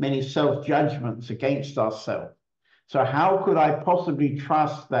many self-judgments against ourselves. So how could I possibly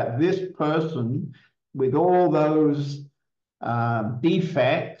trust that this person with all those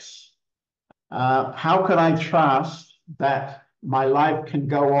defects, how can I trust that my life can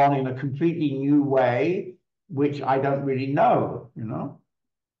go on in a completely new way, which I don't really know,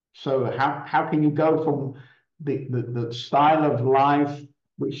 So how can you go from the style of life,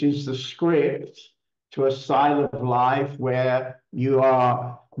 which is the script, to a style of life where you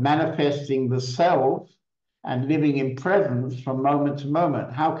are manifesting the self and living in presence from moment to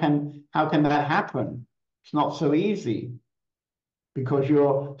moment? How can that happen? It's not so easy because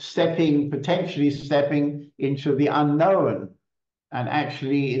you're potentially stepping into the unknown, and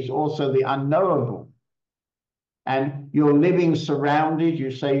actually is also the unknowable. And you're living surrounded, you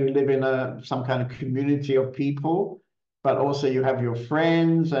say you live in some kind of community of people, but also you have your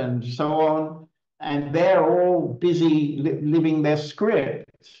friends and so on, and they're all busy living their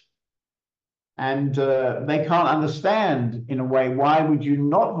scripts. And they can't understand, in a way, why would you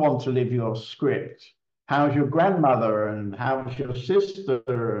not want to live your script? How's your grandmother, and how's your sister,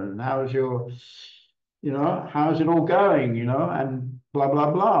 and how's your You know, how's it all going? You know, and blah, blah,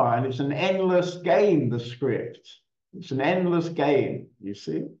 blah. And it's an endless game, the script. It's an endless game, you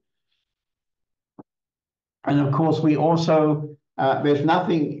see. And of course, we also, there's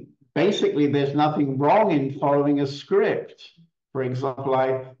nothing, basically, there's nothing wrong in following a script. For example,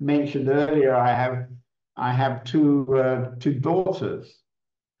 I mentioned earlier, I have two daughters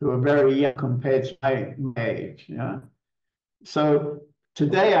who are very young compared to my age. Yeah. So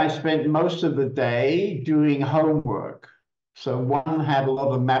today I spent most of the day doing homework. So one had a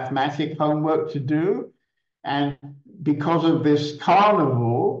lot of mathematic homework to do, and because of this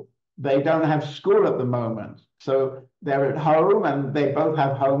carnival, they don't have school at the moment. So they're at home and they both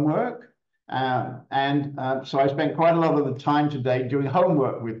have homework. So I spent quite a lot of the time today doing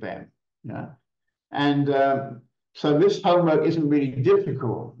homework with them. Yeah. And so this homework isn't really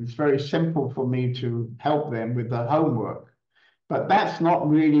difficult. It's very simple for me to help them with the homework. But that's not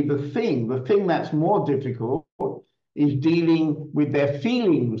really the thing. The thing that's more difficult is dealing with their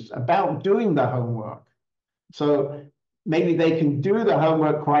feelings about doing the homework. So maybe they can do the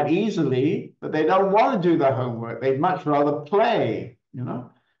homework quite easily, but they don't want to do the homework. They'd much rather play, you know.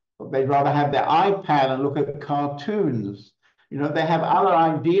 They'd rather have their iPad and look at cartoons. You know, they have other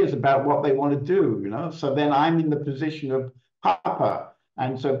ideas about what they want to do, you know. So then I'm in the position of Papa.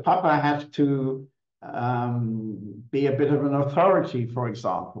 And so Papa has to be a bit of an authority, for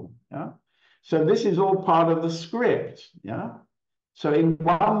example. Yeah. So this is all part of the script. Yeah. So in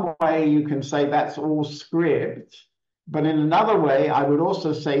one way, you can say that's all script, but in another way, I would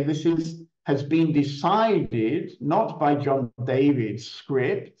also say this has been decided not by John David's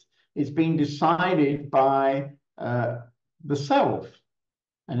script. It's been decided by the self.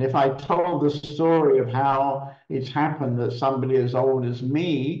 And if I told the story of how it's happened that somebody as old as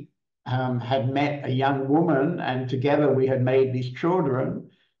me had met a young woman, and together we had made these children,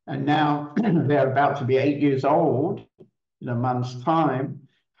 and now they're about to be 8 years old in a month's time,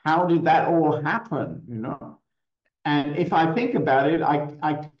 how did that all happen, you know? And if I think about it,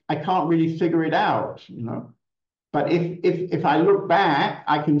 I can't really figure it out, you know? But if I look back,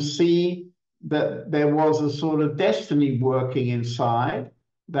 I can see that there was a sort of destiny working inside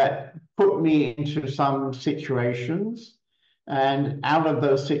that put me into some situations. And out of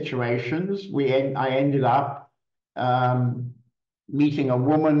those situations, I ended up meeting a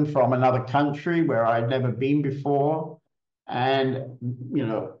woman from another country where I'd never been before, and you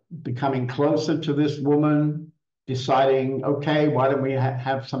know, becoming closer to this woman, deciding, okay, why don't we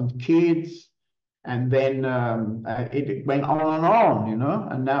have some kids? And then it went on and on, you know,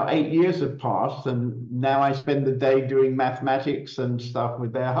 and now 8 years have passed, and now I spend the day doing mathematics and stuff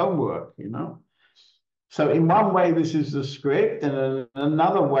with their homework, you know. So in one way, this is the script, and in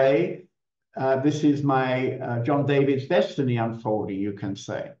another way, this is my John David's destiny unfolding, you can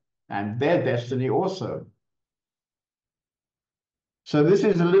say, and their destiny also. So this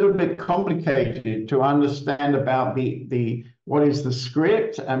is a little bit complicated to understand about the what is the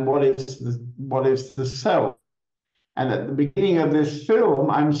script and what is the self. And at the beginning of this film,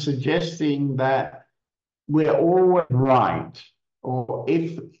 I'm suggesting that we're always right, or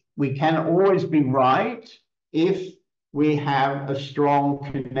if we can always be right if we have a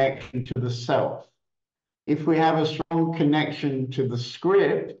strong connection to the self. If we have a strong connection to the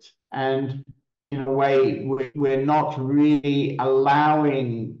script, and in a way we're not really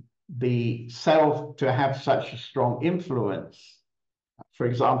allowing the self to have such a strong influence. For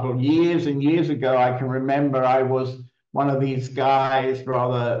example, years and years ago, I can remember I was one of these guys,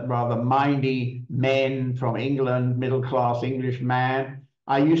 rather mindy men from England, middle-class English man.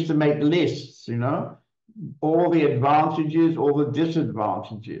 I used to make lists, you know, all the advantages, all the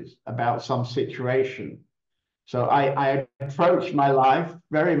disadvantages about some situation. So I approach my life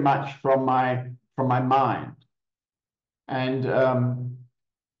very much from my mind. And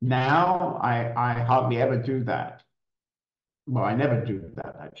now I hardly ever do that. Well, I never do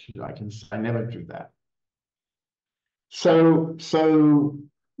that, actually. I can say I never do that. So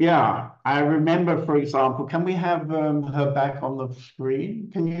yeah, I remember, for example, can we have her back on the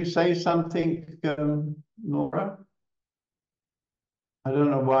screen? Can you say something, Nora? I don't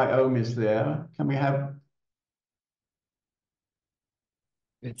know why Ohm is there. Can we have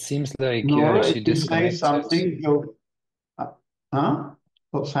It seems like Nora? she If you say disconnected. something, you'll. Huh?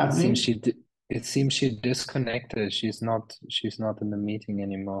 What's happening? It seems she disconnected. She's not in the meeting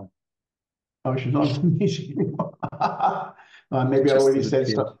anymore. Oh, she's not in the meeting anymore. Maybe I Just already said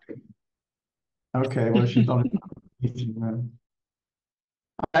disappeared. something. Okay, well, she's not in the meeting then.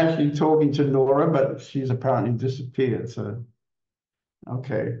 I'm actually talking to Nora, but she's apparently disappeared. So,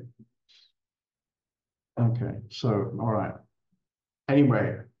 okay. Okay, so, all right.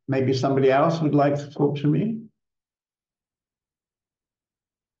 Anyway, Maybe somebody else would like to talk to me.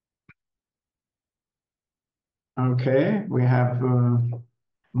 Okay, we have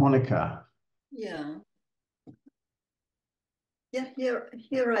Monica. Yeah. Yeah,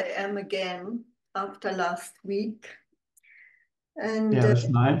 here I am again after last week. And Yeah, that's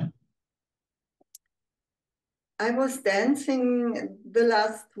nice. I was dancing the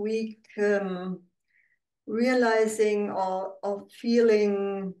last week, realizing or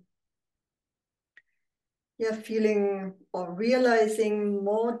feeling or realizing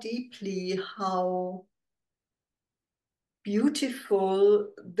more deeply how beautiful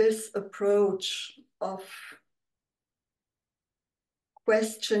this approach of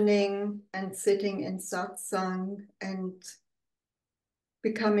questioning and sitting in satsang and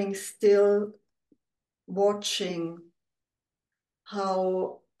becoming still, watching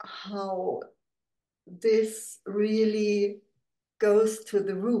how this really goes to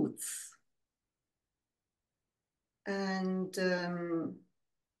the roots. And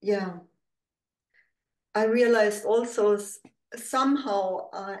yeah, I realized also somehow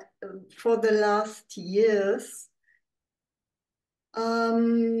for the last years, I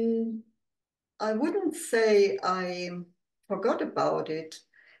wouldn't say I forgot about it,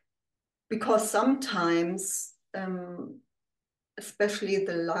 because sometimes, especially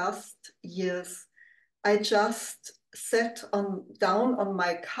the last years, I just sat down on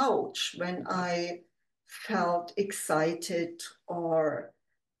my couch when I felt excited or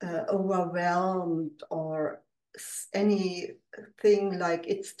overwhelmed or anything like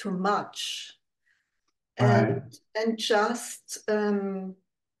it's too much. Right. And just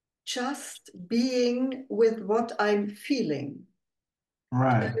being with what I'm feeling.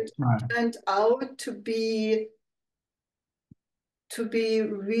 Right. Right. And out to be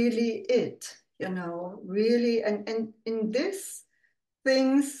really it, really, and in this,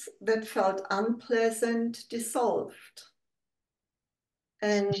 things that felt unpleasant dissolved.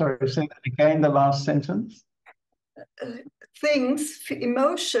 And Sorry, say that again, the last sentence.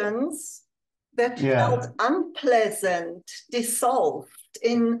 Emotions that Yeah. felt unpleasant dissolved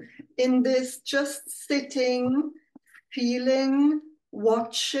in this just sitting, feeling,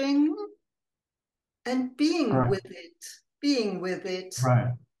 watching, and being with it.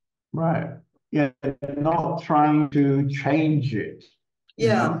 Right. Right. Yeah. Not trying to change it.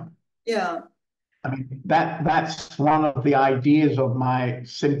 Yeah. Yeah. I mean, that's one of the ideas of my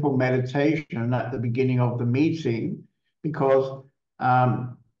simple meditation at the beginning of the meeting, because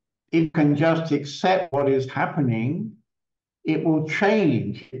if you can just accept what is happening, it will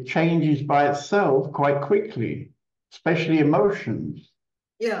change. It changes by itself quite quickly, especially emotions.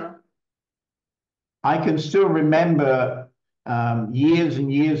 Yeah. I can still remember years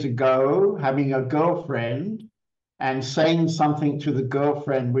and years ago having a girlfriend and saying something to the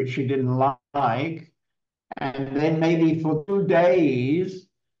girlfriend which she didn't like. And then maybe for 2 days,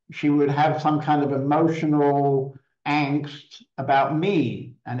 she would have some kind of emotional angst about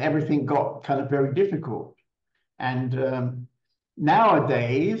me, and everything got kind of very difficult. And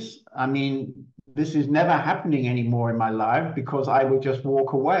nowadays, I mean, this is never happening anymore in my life because I would just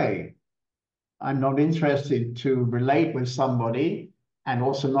walk away. I'm not interested to relate with somebody and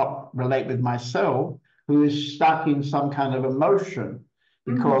also not relate with myself who is stuck in some kind of emotion.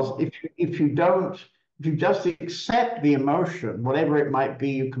 Because if you don't, if you just accept the emotion, whatever it might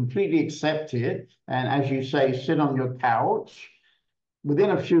be, you completely accept it, and as you say, sit on your couch,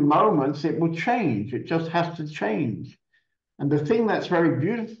 within a few moments, it will change. It just has to change. And the thing that's very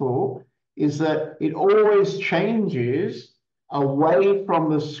beautiful is that it always changes away from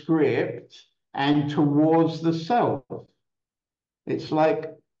the script and towards the self. It's like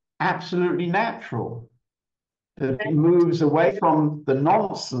absolutely natural. It moves away from the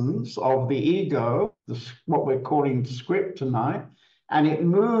nonsense of the ego, what we're calling script tonight, and it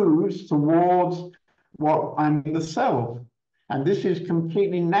moves towards what I'm the self. And this is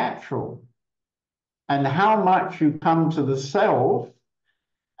completely natural. And how much you come to the self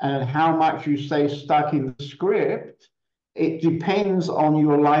and how much you stay stuck in the script, it depends on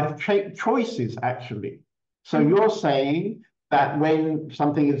your life choices, actually. So you're saying that when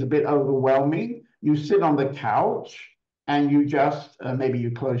something is a bit overwhelming, you sit on the couch and you just, maybe you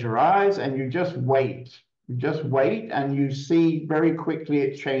close your eyes and you just wait. You just wait and you see very quickly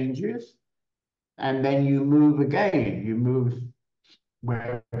it changes. And then you move again. You move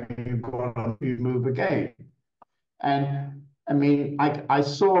wherever you've gone, you move again. And I mean, I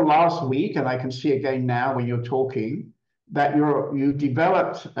saw last week, and I can see again now when you're talking, that you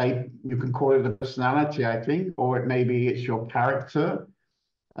developed you can call it a personality, I think, or it maybe it's your character.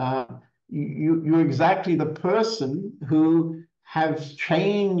 You're exactly the person who has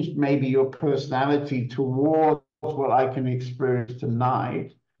changed maybe your personality towards what I can experience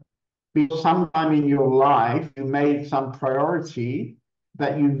tonight, because sometime in your life you made some priority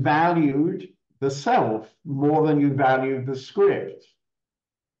that you valued the self more than you valued the script.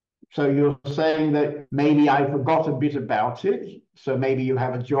 So you're saying that maybe I forgot a bit about it. So maybe you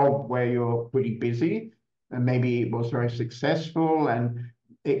have a job where you're pretty busy, and maybe it was very successful, and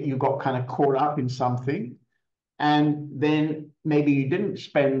you got kind of caught up in something. And then maybe you didn't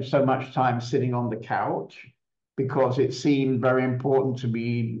spend so much time sitting on the couch because it seemed very important to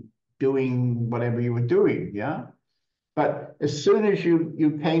be doing whatever you were doing, yeah? But as soon as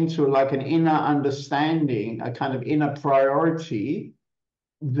you came to like an inner understanding, a kind of inner priority,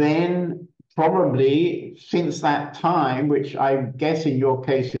 then probably since that time, which I guess in your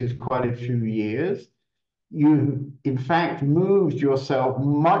case is quite a few years, you in fact moved yourself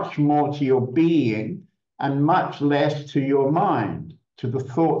much more to your being and much less to your mind, to the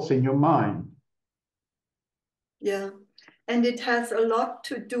thoughts in your mind. Yeah. And it has a lot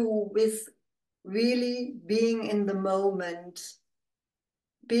to do with really being in the moment,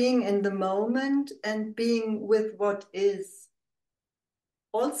 and being with what is.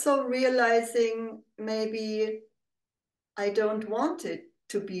 Also realizing maybe I don't want it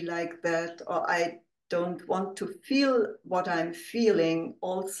to be like that, or I don't want to feel what I'm feeling.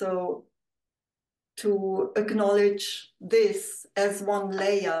 Also to acknowledge this as one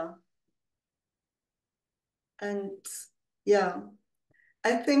layer. And yeah,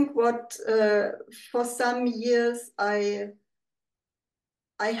 I think what for some years I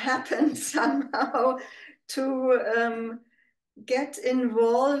happened somehow to get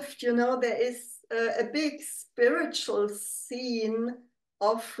involved. You know, there is a big spiritual scene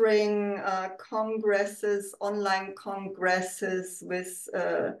offering congresses, online congresses with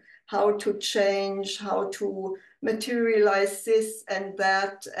how to change, how to materialize this and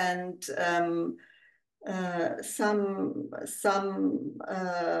that, and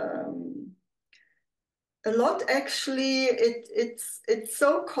a lot actually. It's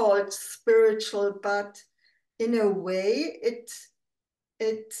so-called spiritual, but in a way it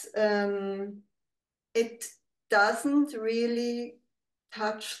doesn't really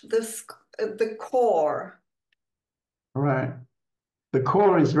touch the core. Right. The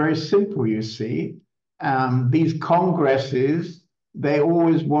core is very simple, you see. These congresses, they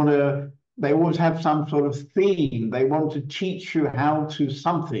always have some sort of theme. They want to teach you how to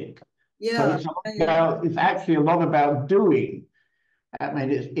something. Yeah. So it's actually a lot about doing. I mean,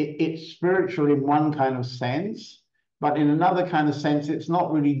 it's spiritual in one kind of sense, but in another kind of sense, it's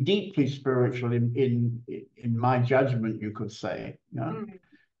not really deeply spiritual in my judgment, you could say, you know?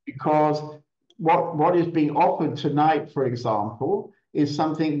 Because what is being offered tonight, for example, is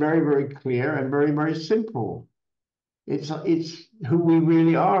something very, very clear and very, very simple. It's who we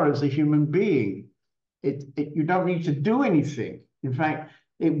really are as a human being. You don't need to do anything. In fact,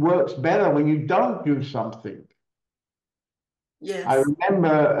 it works better when you don't do something. Yes. I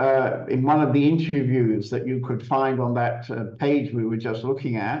remember in one of the interviews that you could find on that page we were just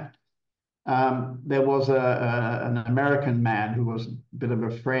looking at, there was an American man who was a bit of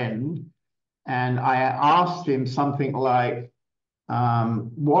a friend, and I asked him something like,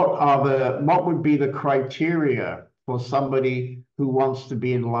 what would be the criteria for somebody who wants to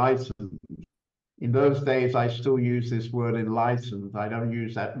be enlightened? In those days, I still use this word enlightened. I don't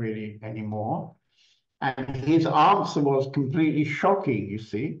use that really anymore. And his answer was completely shocking, you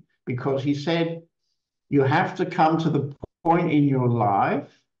see, because he said, you have to come to the point in your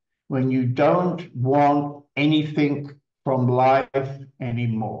life when you don't want anything from life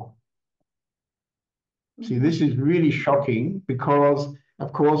anymore. See, this is really shocking because,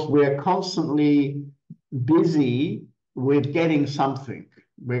 of course, we're constantly busy with getting something.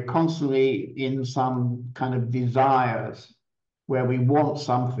 We're constantly in some kind of desires where we want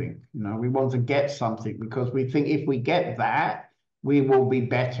something, you know, we want to get something because we think if we get that, we will be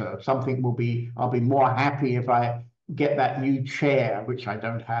better. I'll be more happy if I get that new chair, which I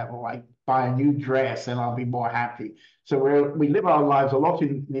don't have, or I buy a new dress and I'll be more happy. So we live our lives a lot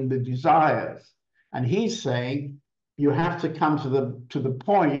in the desires. And he's saying you have to come to the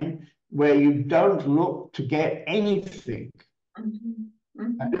point where you don't look to get anything.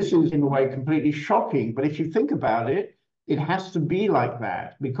 And this is in a way completely shocking, but if you think about it, it has to be like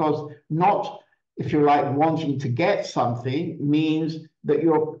that, because not, if you like, wanting to get something means that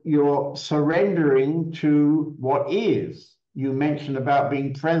you're surrendering to what is. You mentioned about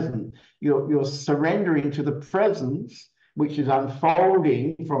being present. You're surrendering to the presence which is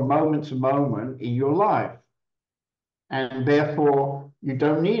unfolding from moment to moment in your life. And therefore, you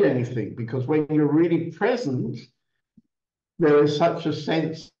don't need anything, because when you're really present, there is such a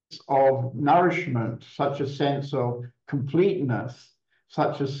sense of nourishment, such a sense of completeness,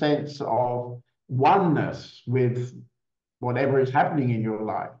 such a sense of oneness with whatever is happening in your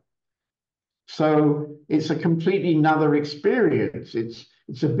life. So it's a completely another experience.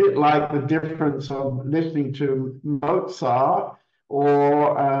 It's a bit like the difference of listening to Mozart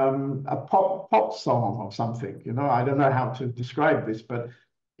or a pop song or something. You know, I don't know how to describe this, but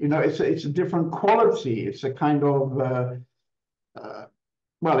you know, it's a different quality. It's a kind of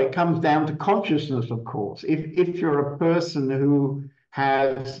well, it comes down to consciousness, of course. If you're a person who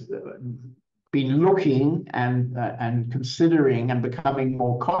has been looking and considering and becoming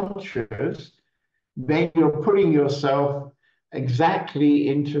more conscious, then you're putting yourself exactly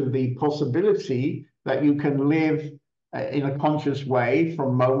into the possibility that you can live in a conscious way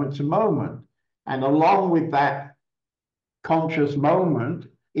from moment to moment. And along with that conscious moment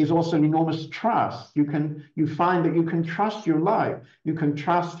is also enormous trust. You find that you can trust your life. You can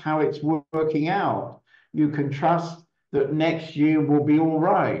trust how it's working out. You can trust that next year will be all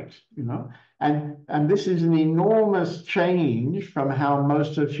right, you know. And this is an enormous change from how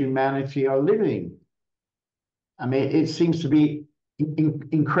most of humanity are living. I mean, it seems to be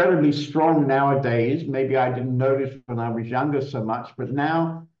incredibly strong nowadays. Maybe I didn't notice when I was younger so much, but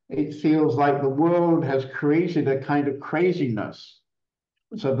now it feels like the world has created a kind of craziness.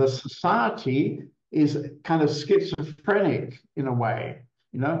 So the society is kind of schizophrenic in a way,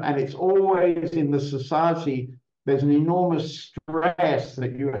 you know, and it's always in the society, there's an enormous stress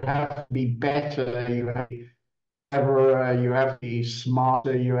that you have to be better, you have to be cleverer, you have to be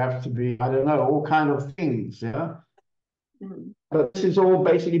smarter, you have to be, I don't know, all kind of things, yeah. Mm. But this is all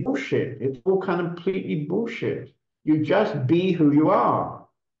basically bullshit. It's all kind of completely bullshit. You just be who you are.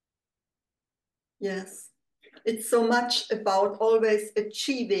 Yes. It's so much about always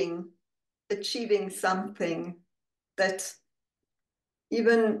achieving something, that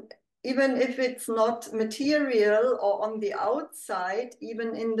even if it's not material or on the outside,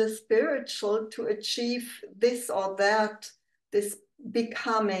 even in the spiritual, to achieve this or that, this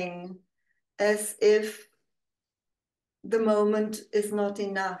becoming, as if the moment is not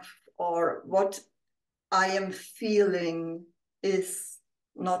enough, or what I am feeling is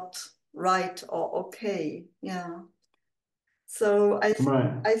not right or okay. Yeah. So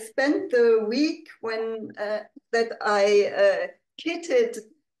Right. I spent the week when that I kitted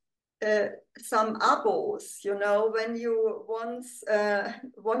some abos. You know, when you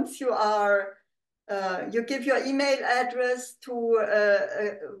once you are you give your email address to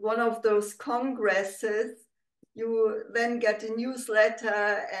one of those congresses, you then get a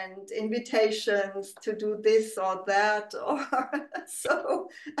newsletter and invitations to do this or that. Or so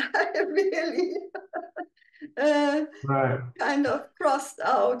I really Right. kind of crossed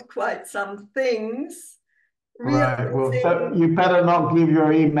out quite some things, Right. Well, so realizing. you better not give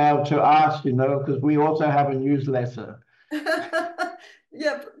your email to us, you know, because we also have a newsletter.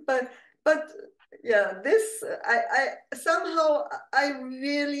 Yeah, but yeah, this I somehow I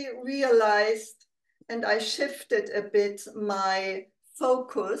really realized, and I shifted a bit my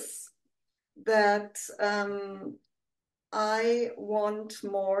focus, that I want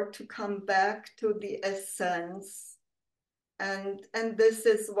more to come back to the essence, and this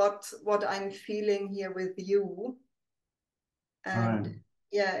is what I'm feeling here with you. And Right.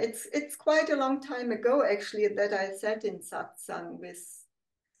 yeah, it's quite a long time ago actually that I sat in satsang with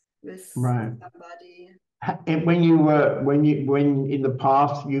Right. somebody. And when in the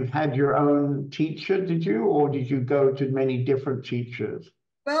past you've had your own teacher, did you, or did you go to many different teachers?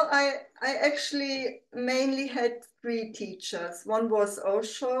 Well, I actually mainly had three teachers. One was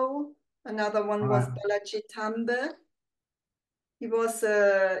Osho, another one was Right. Balaji Tambe. He was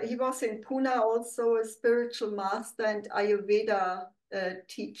in Pune also a spiritual master and Ayurveda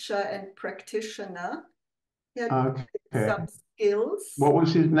teacher and practitioner. He had Okay. some skills. What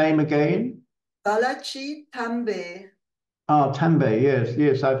was his name again? Balaji Tambe. Oh, Tambe. Yes,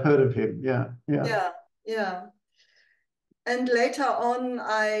 yes, I've heard of him. Yeah, yeah. Yeah, yeah. And later on,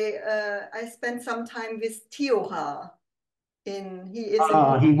 I spent some time with Tioha. He is in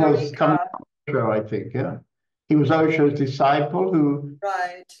Ah, he Costa was coming Rica. from Osho, I think. Yeah, he was Osho's disciple. Who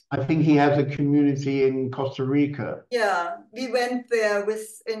Right. I think he has a community in Costa Rica. Yeah, we went there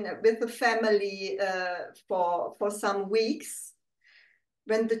with the family for some weeks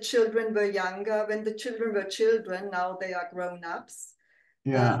when the children were younger. When the children were children, now they are grown-ups.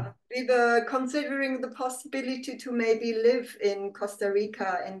 Yeah. We were considering the possibility to maybe live in Costa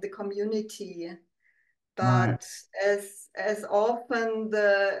Rica in the community, Right. but as often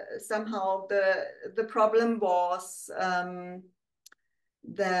somehow the problem was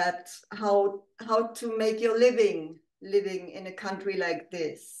that how to make your living living in a country like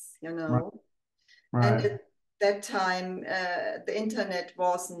this, you know. Right. And at that time, the internet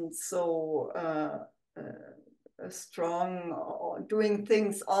wasn't so strong, or doing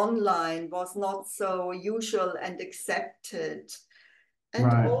things online was not so usual and accepted. And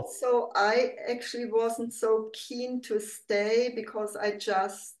Right. also, I actually wasn't so keen to stay because I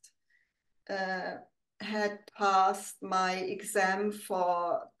just had passed my exam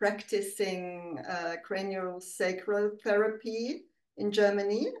for practicing craniosacral therapy in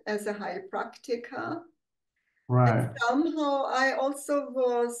Germany as a Heilpraktiker. And Right. somehow I also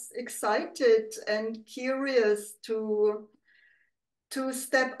was excited and curious to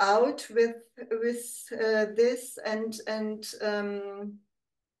step out with this and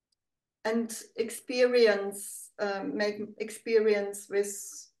experience make experience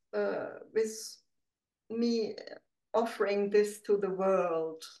with me offering this to the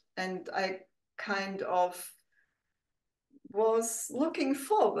world. And I kind of was looking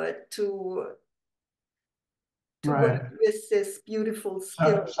forward to Right. work with this beautiful So,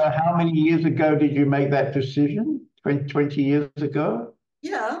 skill. so how many years ago did you make that decision? 20 years ago?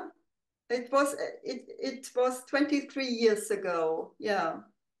 Yeah, it was 23 years ago. Yeah.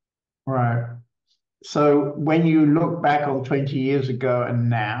 Right. So when you look back on 20 years ago and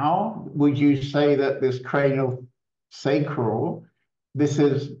now, would you say that this cranial sacral, this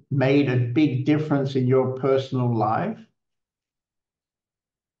has made a big difference in your personal life?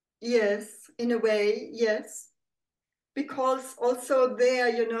 Yes, in a way, yes. Because also there,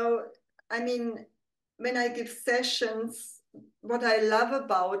 you know, I mean, when I give sessions, what I love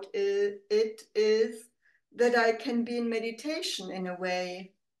about it is that I can be in meditation in a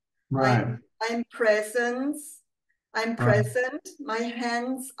way. Right. I'm present. I'm Right. present. My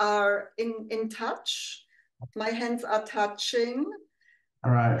hands are in touch. My hands are touching,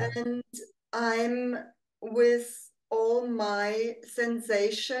 Right. and I'm with all my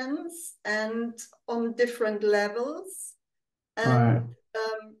sensations and on different levels. Right.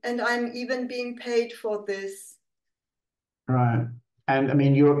 And I'm even being paid for this. Right. And I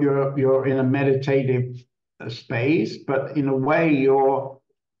mean, you're in a meditative space, but in a way, you're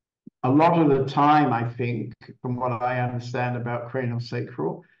a lot of the time, I think, from what I understand about cranial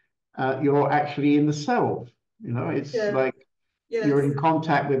sacral, you're actually in the self. You know, it's Yeah. like you're Yes. in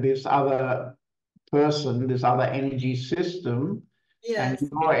contact with this other person, this other energy system, and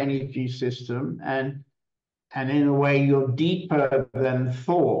Yes. your energy system, and in a way you're deeper than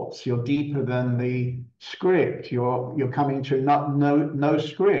thoughts, you're deeper than the script, you're coming to not no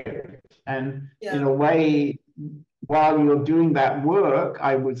script. And in Yeah. a way, while you're doing that work,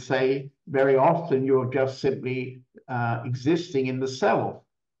 I would say very often you're just simply existing in the self,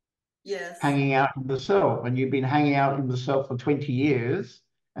 Yes. hanging out in the self. And you've been hanging out in the self for 20 years,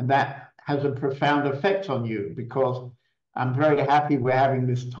 and that has a profound effect on you, because I'm very happy we're having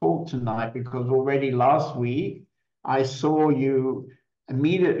this talk tonight, because already last week I saw you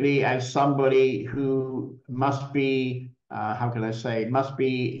immediately as somebody who must be, how can I say, must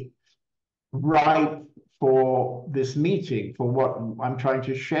be right for this meeting, for what I'm trying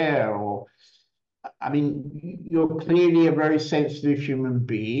to share. Or, I mean, you're clearly a very sensitive human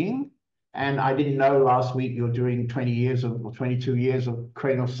being. And I didn't know last week you're doing 20 years of, or 22 years of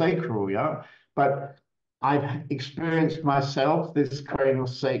cranial sacral, yeah? But I've experienced myself this cranial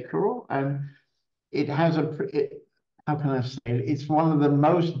sacral, and it has how can I say it? It's one of the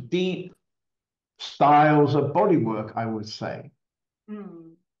most deep styles of body work, I would say.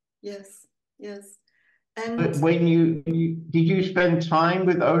 Yes. Yes. But And when did you spend time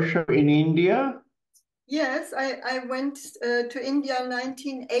with Osho in India? yes, I went to India in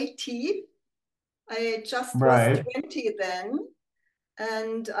 1980. I just was Right. 20 then,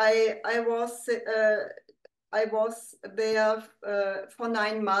 and I was there for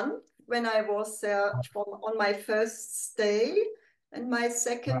 9 months when I was there on my first stay. And my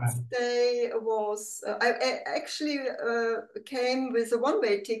second Right. stay was, I actually came with a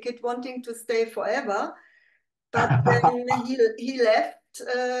one-way ticket wanting to stay forever. But then he left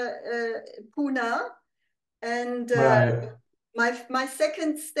Pune, and Right. my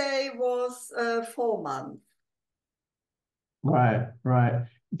second stay was 4 months. Right. Right.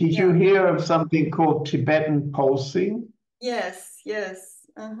 Did you Yeah. hear of something called Tibetan pulsing? Yes. Yes.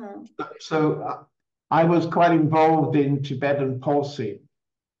 Uh-huh. So I was quite involved in Tibetan pulsing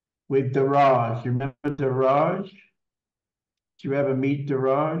with Daraj. You remember Daraj? Did you ever meet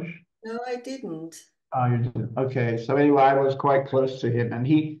Daraj? No, I didn't. Oh, you didn't. Okay. So anyway, I was quite close to him, and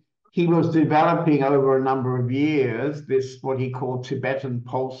he was developing over a number of years this what he called Tibetan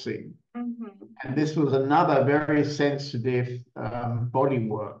pulsing. Mm-hmm. And this was another very sensitive body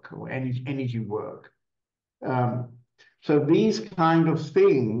work or energy work. Um, So these kind of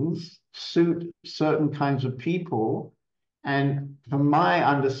things suit certain kinds of people. And from my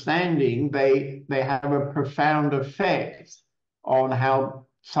understanding, they have a profound effect on how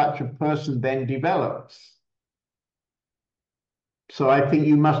such a person then develops. So I think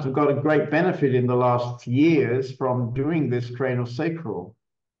you must have got a great benefit in the last years from doing this craniosacral.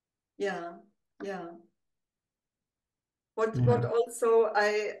 Yeah, yeah. Yeah. What also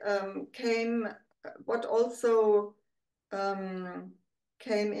what also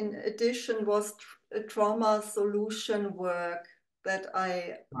came in addition was trauma solution work that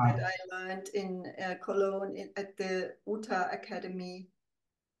I learned in Cologne at the UTA Academy.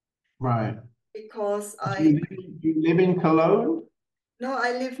 Right. Because Do you live in Cologne? No,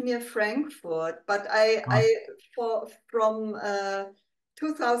 I live near Frankfurt, but from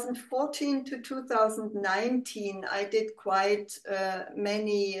 2014 to 2019, I did quite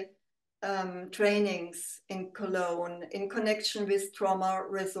many trainings in Cologne in connection with trauma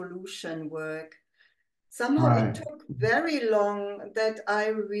resolution work. Somehow it took very long that I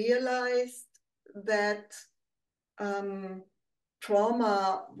realized that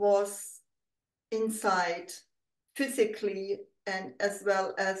trauma was inside physically and as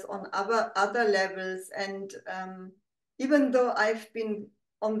well as on other levels. And even though I've been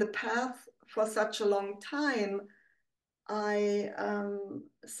on the path for such a long time, I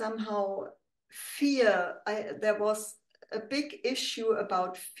somehow there was a big issue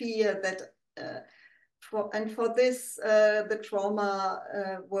about fear that for this the trauma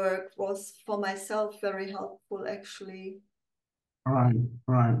work was for myself very helpful, actually.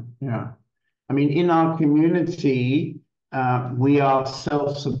 Right, yeah. I mean, in our community, we are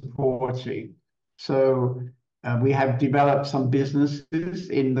self-supporting. So we have developed some businesses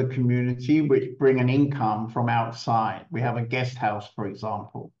in the community which bring an income from outside. We have a guest house, for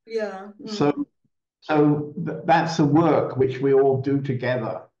example. Yeah. So that's a work which we all do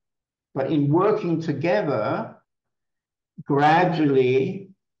together. But in working together, gradually,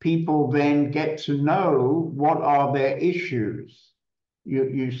 people then get to know what are their issues.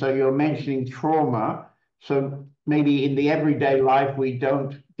 So you're mentioning trauma. So maybe in the everyday life, we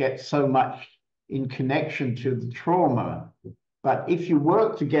don't get so much in connection to the trauma. But if you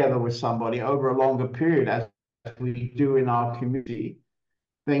work together with somebody over a longer period, as we do in our community,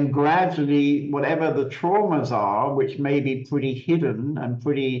 then gradually, whatever the traumas are, which may be pretty hidden and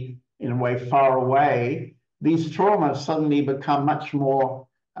pretty, in a way, far away, these traumas suddenly become much more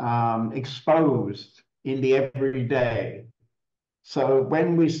exposed in the everyday. So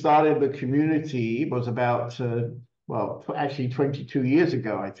when we started the community, it was about, well, actually 22 years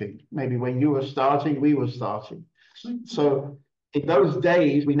ago, I think. Maybe when you were starting, we were starting. So in those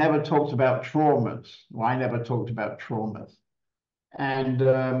days, we never talked about traumas. Well, I never talked about traumas. And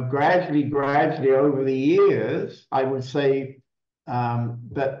gradually over the years, I would say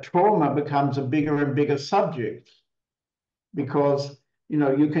that trauma becomes a bigger and bigger subject because,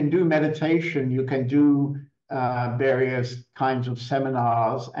 you can do meditation, you can do various kinds of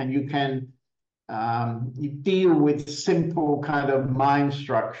seminars, and you can you deal with simple kind of mind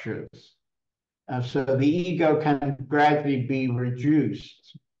structures. So the ego can gradually be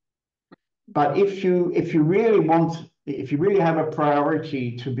reduced. But if you really have a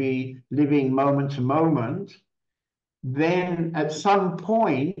priority to be living moment to moment, then at some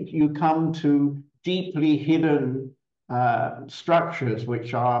point you come to deeply hidden structures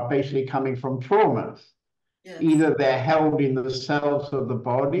which are basically coming from traumas. Yes. Either they're held in the cells of the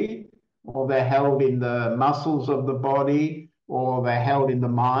body, or they're held in the muscles of the body, or they're held in the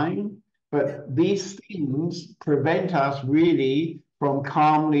mind. But these things prevent us really from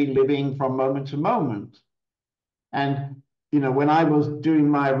calmly living from moment to moment. And, when I was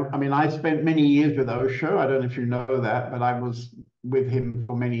doing I spent many years with Osho. I don't know if you know that, but I was with him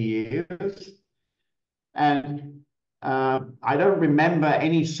for many years. And I don't remember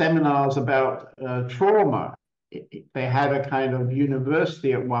any seminars about trauma. They had a kind of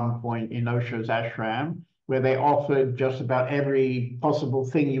university at one point in Osho's ashram where they offered just about every possible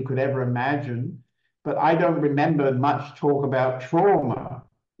thing you could ever imagine. But I don't remember much talk about trauma.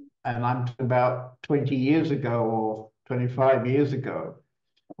 And I'm talking about 20 years ago or 25 years ago.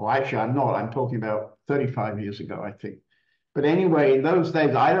 Well, actually, I'm not. I'm talking about 35 years ago, I think. But anyway, in those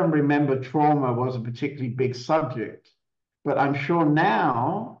days, I don't remember trauma was a particularly big subject. But I'm sure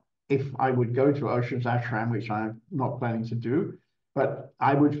now, if I would go to Osho's ashram, which I'm not planning to do, but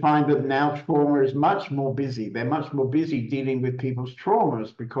I would find that now trauma is much more busy. They're much more busy dealing with people's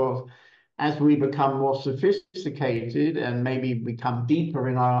traumas because as we become more sophisticated and maybe become deeper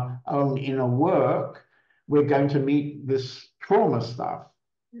in our own inner work, we're going to meet this trauma stuff.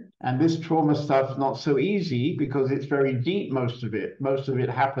 And this trauma stuff's not so easy because it's very deep, most of it. Most of it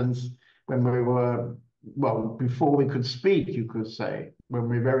happens when we were, well, before we could speak, you could say, when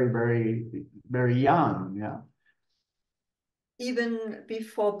we're very, very, very young. Yeah. Even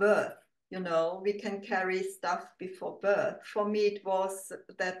before birth, you know, we can carry stuff before birth. For me, it was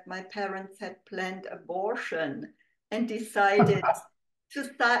that my parents had planned abortion and decided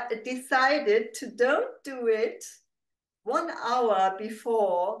to don't do it 1 hour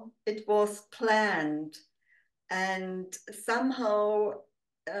before it was planned. And somehow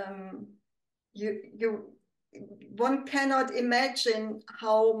one cannot imagine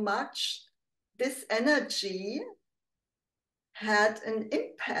how much this energy had an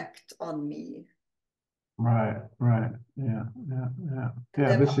impact on me. Right, right. Yeah, yeah, yeah.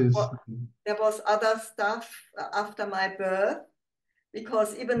 Yeah, there was other stuff after my birth,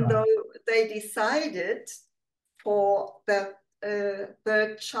 because even right. though they decided for the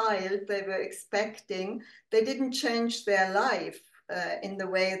third child they were expecting, they didn't change their life in the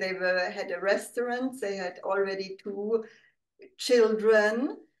way they had a restaurant. They had already 2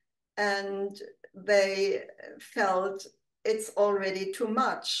 children, and they felt it's already too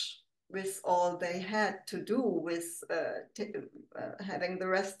much with all they had to do with having the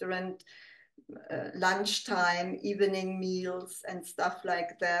restaurant, lunchtime, evening meals and stuff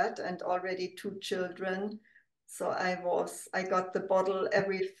like that, and already 2 children. So I got the bottle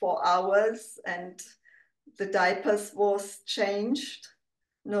every 4 hours, and the diapers was changed,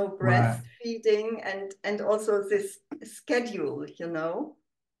 no breastfeeding, and also this schedule, you know.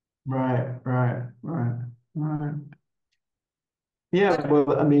 Right, right, right, right. Yeah,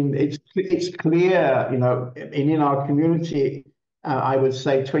 well, I mean, it's clear, you know, in our community, I would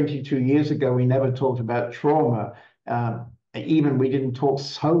say 22 years ago, we never talked about trauma. Even we didn't talk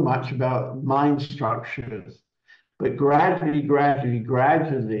so much about mind structures. But gradually, gradually,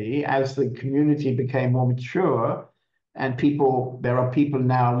 gradually, as the community became more mature, and there are people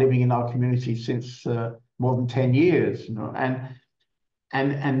now living in our community since more than 10 years, you know,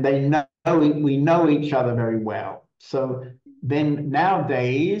 and they know we know each other very well. So then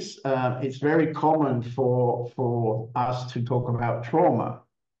nowadays, it's very common for us to talk about trauma.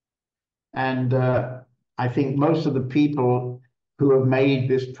 And I think most of the people who have made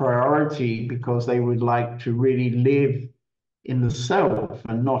this priority because they would like to really live in the self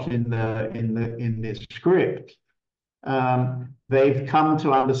and not in this script, they've come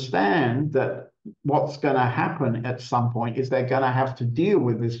to understand that what's going to happen at some point is they're going to have to deal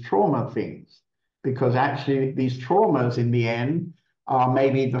with this trauma things, because actually these traumas in the end are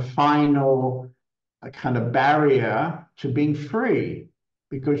maybe the final kind of barrier to being free,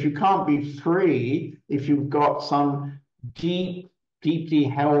 because you can't be free if you've got some deeply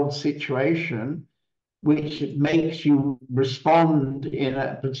held situation which makes you respond in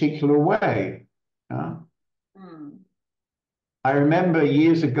a particular way. I remember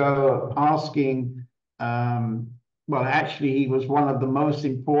years ago asking, well, actually, he was one of the most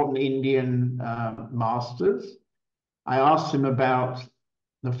important Indian masters. I asked him about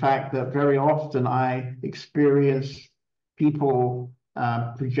the fact that very often I experience people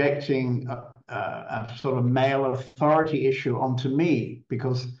projecting a sort of male authority issue onto me,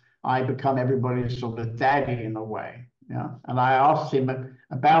 because I become everybody's sort of daddy in a way. Yeah. And I asked him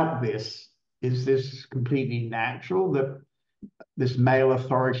about this. Is this completely natural that this male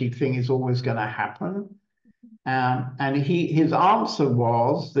authority thing is always going to happen? And his answer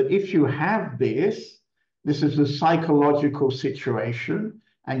was that if you have this is a psychological situation,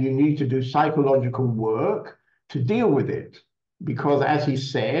 and you need to do psychological work to deal with it. Because as he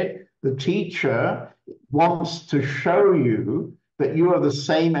said, the teacher wants to show you that you are the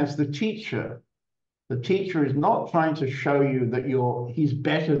same as the teacher. The teacher is not trying to show you that he's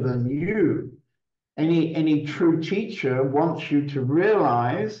better than you. Any true teacher wants you to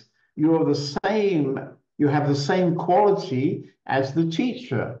realize you're the same, you have the same quality as the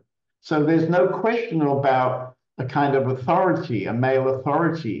teacher. So there's no question about a kind of authority, a male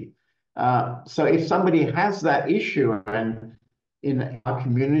authority. So if somebody has that issue, and in our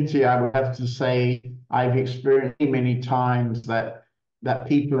community, I would have to say I've experienced many times that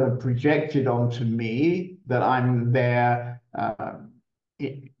people have projected onto me that I'm their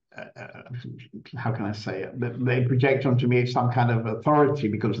how can I say it? That they project onto me some kind of authority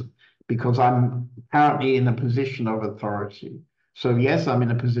because I'm currently in a position of authority. So yes, I'm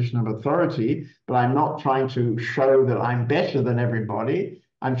in a position of authority, but I'm not trying to show that I'm better than everybody.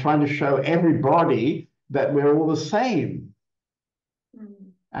 I'm trying to show everybody that we're all the same.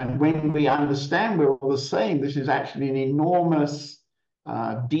 And when we understand we're all the same, this is actually an enormous,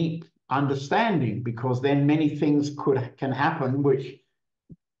 deep understanding, because then many things can happen which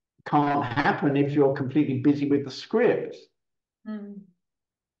can't happen if you're completely busy with the script. Mm.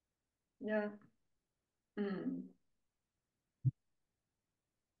 Yeah. Mm.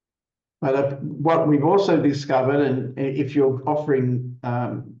 But what we've also discovered, and if you're offering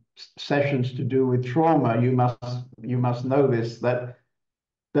sessions to do with trauma, you must know this, that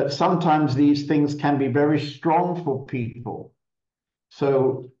sometimes these things can be very strong for people.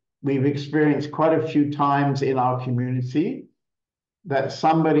 So we've experienced quite a few times in our community that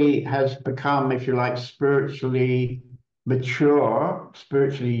somebody has become, if you like, spiritually mature,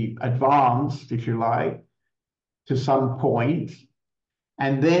 spiritually advanced, if you like, to some point.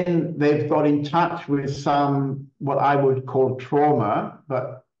 And then they've got in touch with some, what I would call trauma,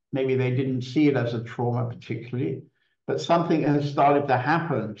 but maybe they didn't see it as a trauma particularly, but something has started to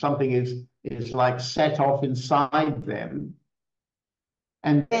happen. Something is like set off inside them.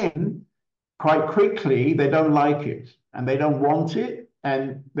 And then quite quickly, they don't like it and they don't want it,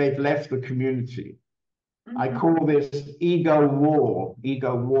 and they've left the community. I call this ego war,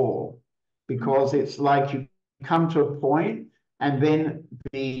 because it's like you come to a point and then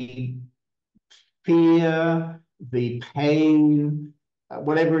the fear, the pain,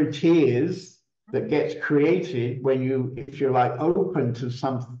 whatever it is that gets created when you, if you're like open to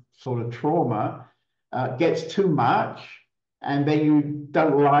some sort of trauma, gets too much. And then you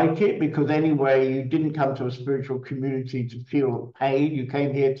don't like it because anyway, you didn't come to a spiritual community to feel pain. You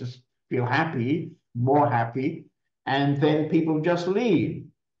came here to feel happy, more happy. And then people just leave.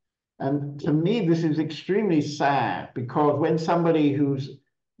 And to me, this is extremely sad, because when somebody who's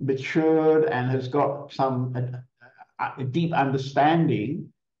matured and has got some a deep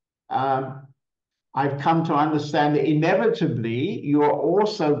understanding, I've come to understand that inevitably you're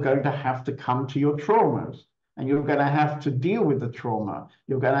also going to have to come to your traumas, and you're going to have to deal with the trauma.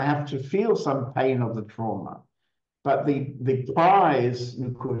 You're going to have to feel some pain of the trauma. But the prize,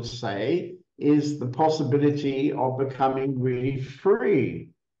 you could say, is the possibility of becoming really free.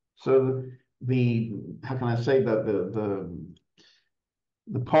 So how can I say that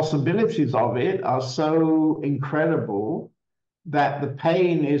the possibilities of it are so incredible that the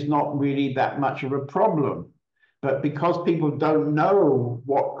pain is not really that much of a problem. But because people don't know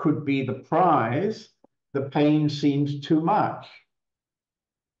what could be the prize, the pain seems too much.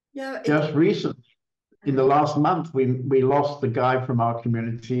 Yeah. Just recently, in the last month, we lost the guy from our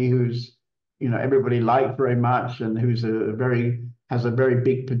community who's, everybody liked very much, and who's has a very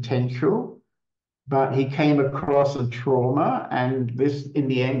big potential. But he came across a trauma, and this in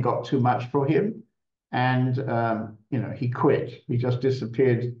the end got too much for him. And he quit. He just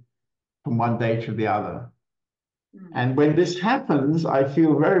disappeared from one day to the other. And when this happens, I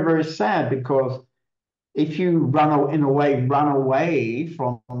feel very, very sad, because if you run away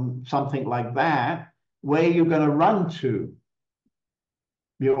from something like that, where are you going to run to?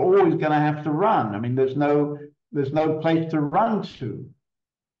 You're always going to have to run. I mean, there's no place to run to,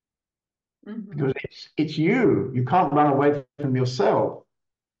 because it's you. You can't run away from yourself.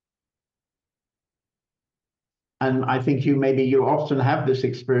 And I think you often have this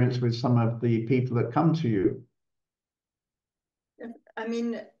experience with some of the people that come to you. I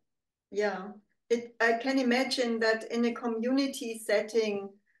mean, yeah, I can imagine that in a community setting,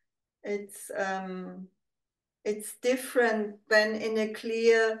 it's different than in a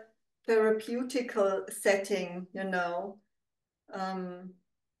clear therapeutical setting,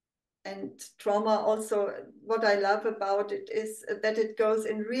 and trauma also, what I love about it is that it goes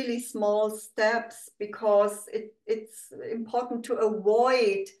in really small steps, because it's important to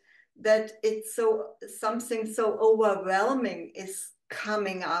avoid that something so overwhelming is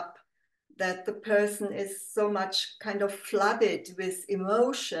coming up, that the person is so much kind of flooded with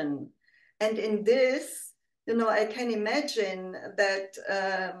emotion. And in this, I can imagine that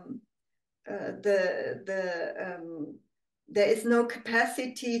there is no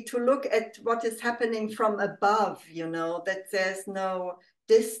capacity to look at what is happening from above, that there's no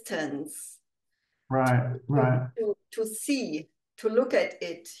distance. Right. To see, to look at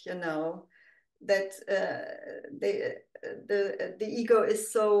it, that the ego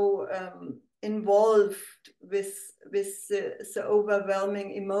is so involved with the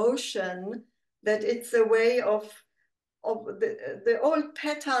overwhelming emotion, that it's a way of the old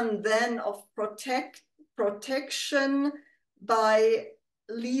pattern then of protection by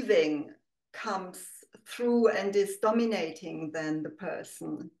leaving comes through and is dominating then the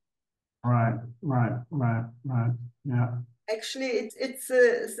person. Right. Yeah. Actually, it's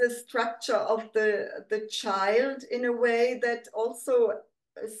the structure of the child in a way that also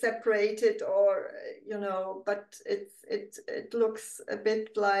separated, or but it looks a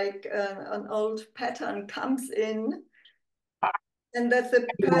bit like an old pattern comes in, and that the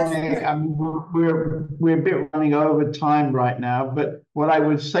Anyway, person. we're a bit running over time right now, but what I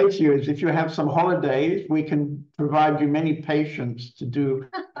would say to you is if you have some holidays, we can provide you many patients to do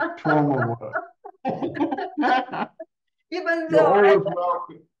trauma work. Even You're though always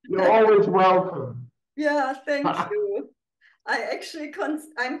welcome. You're always welcome. yeah, thank you. I actually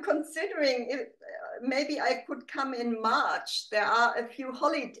I'm considering if maybe I could come in March. There are a few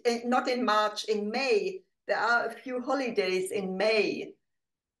holidays, not in March, in May. There are a few holidays in May.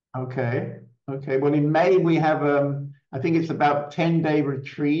 Okay. Okay. Well, in May we have I think it's about 10-day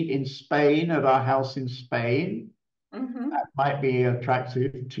retreat in Spain at our house in Spain. Mm-hmm. That might be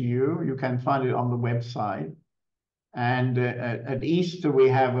attractive to you. You can find it on the website. And at Easter we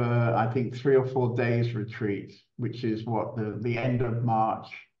have I think 3 or 4 days retreat, which is what the end of March.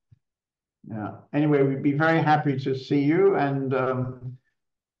 Yeah. Anyway, we'd be very happy to see you, and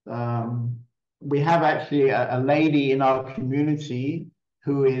we have actually a lady in our community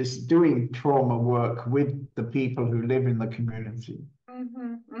who is doing trauma work with the people who live in the community.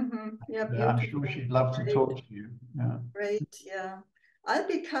 Mm-hmm. Mm-hmm. Yeah, I'm beautiful. sure she'd love to Great. talk to you. Yeah. Great. Yeah, I'll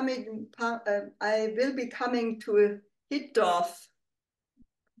be coming. I will be coming to Hitdorf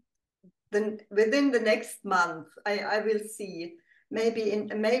then within the next month. I will see. Maybe in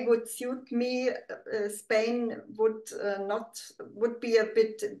May would suit me. Spain would not would be a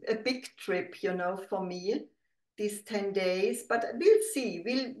big trip, you know, for me. These 10 days, but we'll see.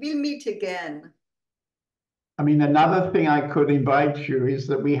 We'll meet again. I mean, another thing I could invite you is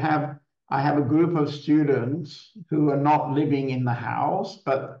that I have a group of students who are not living in the house,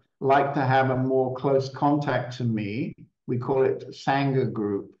 but like to have a more close contact to me. We call it Sangha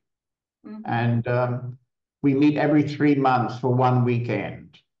group. Mm-hmm. And we meet every 3 months for 1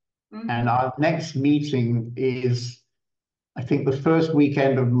 weekend. Mm-hmm. And our next meeting is, I think, the first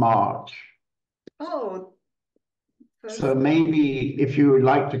weekend of March. Oh, So maybe if you would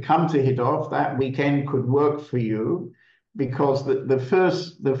like to come to Hitdorf, that weekend could work for you, because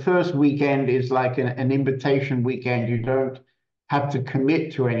the first weekend is like an invitation weekend. You don't have to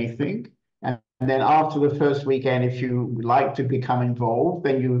commit to anything. And then after the first weekend, if you would like to become involved,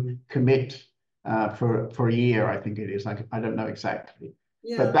 then you commit for a year, I think it is. I don't know exactly. But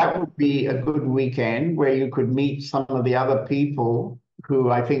yeah. that would be a good weekend where you could meet some of the other people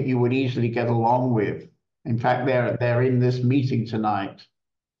who I think you would easily get along with. In fact, they're in this meeting tonight.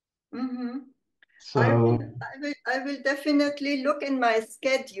 Mm-hmm. So I will definitely look in my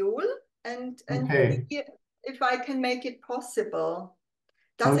schedule and okay, see if I can make it possible.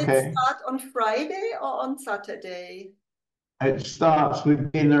 Does it okay. start on Friday or on Saturday? It starts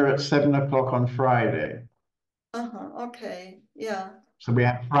with dinner at 7 o'clock on Friday. Okay. Yeah. So we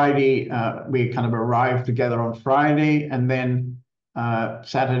have Friday. We kind of arrive together on Friday, and then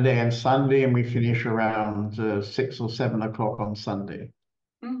Saturday and Sunday, and we finish around 6 or 7 o'clock on Sunday.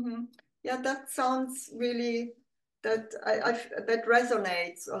 Mm-hmm. Yeah, that sounds really that that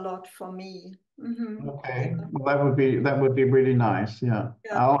resonates a lot for me. Mm-hmm. Okay, well, that would be really nice. Yeah,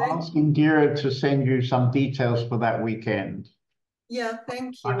 Yeah, I'll ask Indira to send you some details for that weekend. yeah,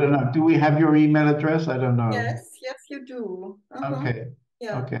 thank I don't you. know. Do we have your email address? I don't know. Yes, yes, you do. Okay.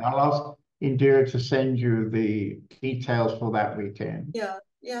 Yeah, Okay. I'll ask Indira to send you the details for that weekend. yeah,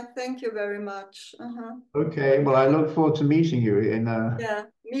 yeah. Thank you very much. Okay. Well, I look forward to meeting you in Yeah,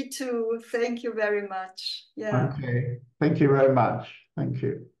 me too. Thank you very much. Yeah. okay. Thank you very much. Thank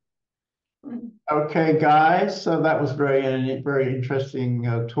you. Mm. Okay, guys. So that was very interesting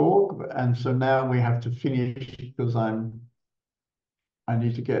talk. And so now we have to finish because I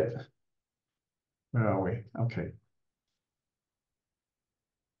need to get, where are we? Okay.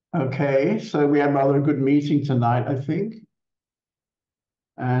 Okay. So we had another good meeting tonight, I think.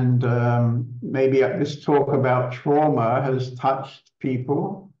 And maybe this talk about trauma has touched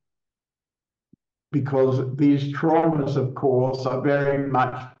people, because these traumas, of course, are very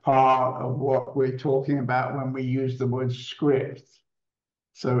much part of what we're talking about when we use the word script.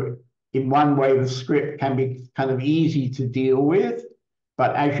 So in one way, the script can be kind of easy to deal with,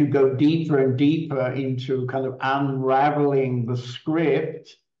 but as you go deeper and deeper into kind of unraveling the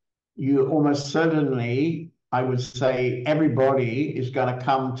script, you almost certainly, I would say, everybody is going to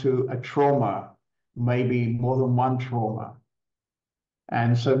come to a trauma, maybe more than one trauma.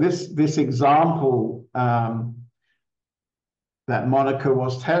 And so this example that Monica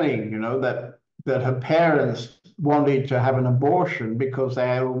was telling, that her parents wanted to have an abortion because they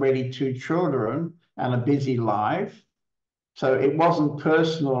had already 2 children and a busy life. So it wasn't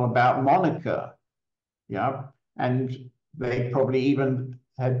personal about Monica, yeah. And they probably even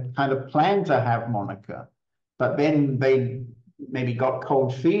had kind of planned to have Monica, but then they maybe got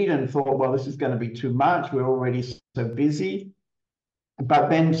cold feet and thought, well, this is going to be too much. We're already so busy. but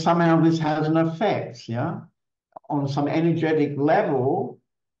then somehow this has an effect, yeah, on some energetic level,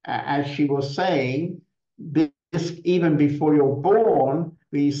 as she was saying, this even before you're born,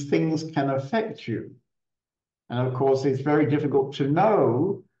 these things can affect you. And of course, it's very difficult to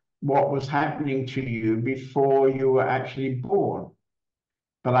know what was happening to you before you were actually born.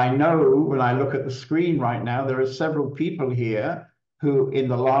 But I know when I look at the screen right now, there are several people here who in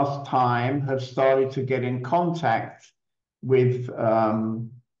the last time have started to get in contact with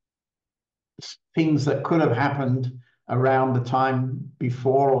things that could have happened around the time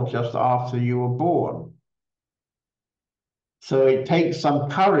before or just after you were born. So it takes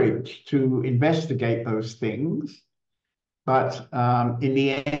some courage to investigate those things. But in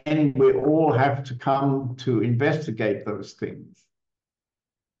the end, we all have to come to investigate those things.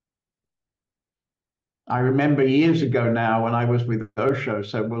 I remember years ago now when I was with Osho,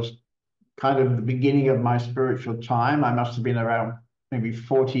 so it was kind of the beginning of my spiritual time. I must have been around maybe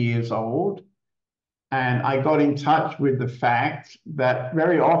 40 years old. And I got in touch with the fact that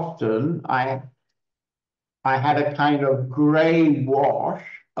very often I had a kind of gray wash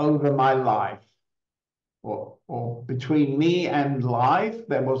over my life. Or between me and life,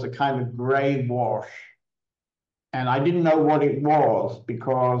 there was a kind of gray wash. And I didn't know what it was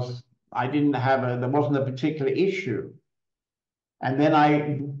because I didn't have there wasn't a particular issue. And then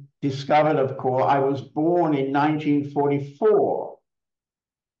I discovered, of course, I was born in 1944.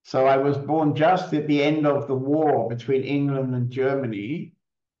 So I was born just at the end of the war between England and Germany.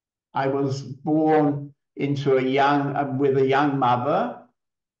 I was born into with a young mother.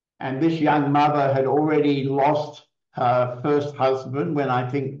 And this young mother had already lost her first husband when I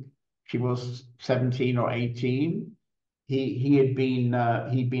think she was 17 or 18. He'd been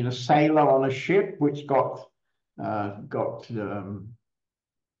a sailor on a ship which got how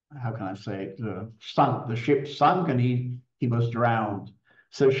can I say it, sunk. The ship sunk and he was drowned.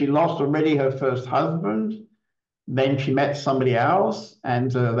 So she lost already her first husband. Then she met somebody else,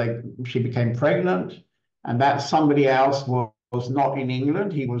 and she became pregnant. And that somebody else was not in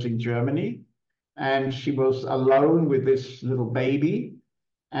England, he was in Germany. And she was alone with this little baby.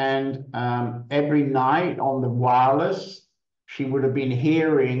 And every night on the wireless, she would have been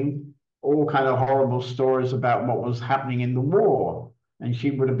hearing all kind of horrible stories about what was happening in the war. And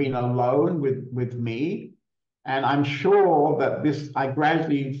she would have been alone with me. And I'm sure that I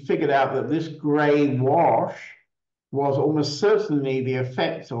gradually figured out that this gray wash was almost certainly the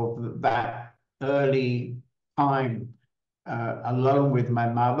effect of that early time alone with my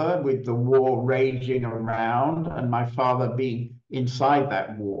mother, with the war raging around, and my father being inside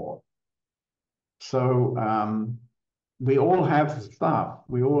that war. So we all have stuff.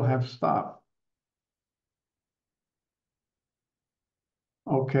 We all have stuff.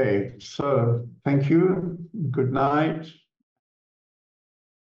 Okay, so thank you. Good night.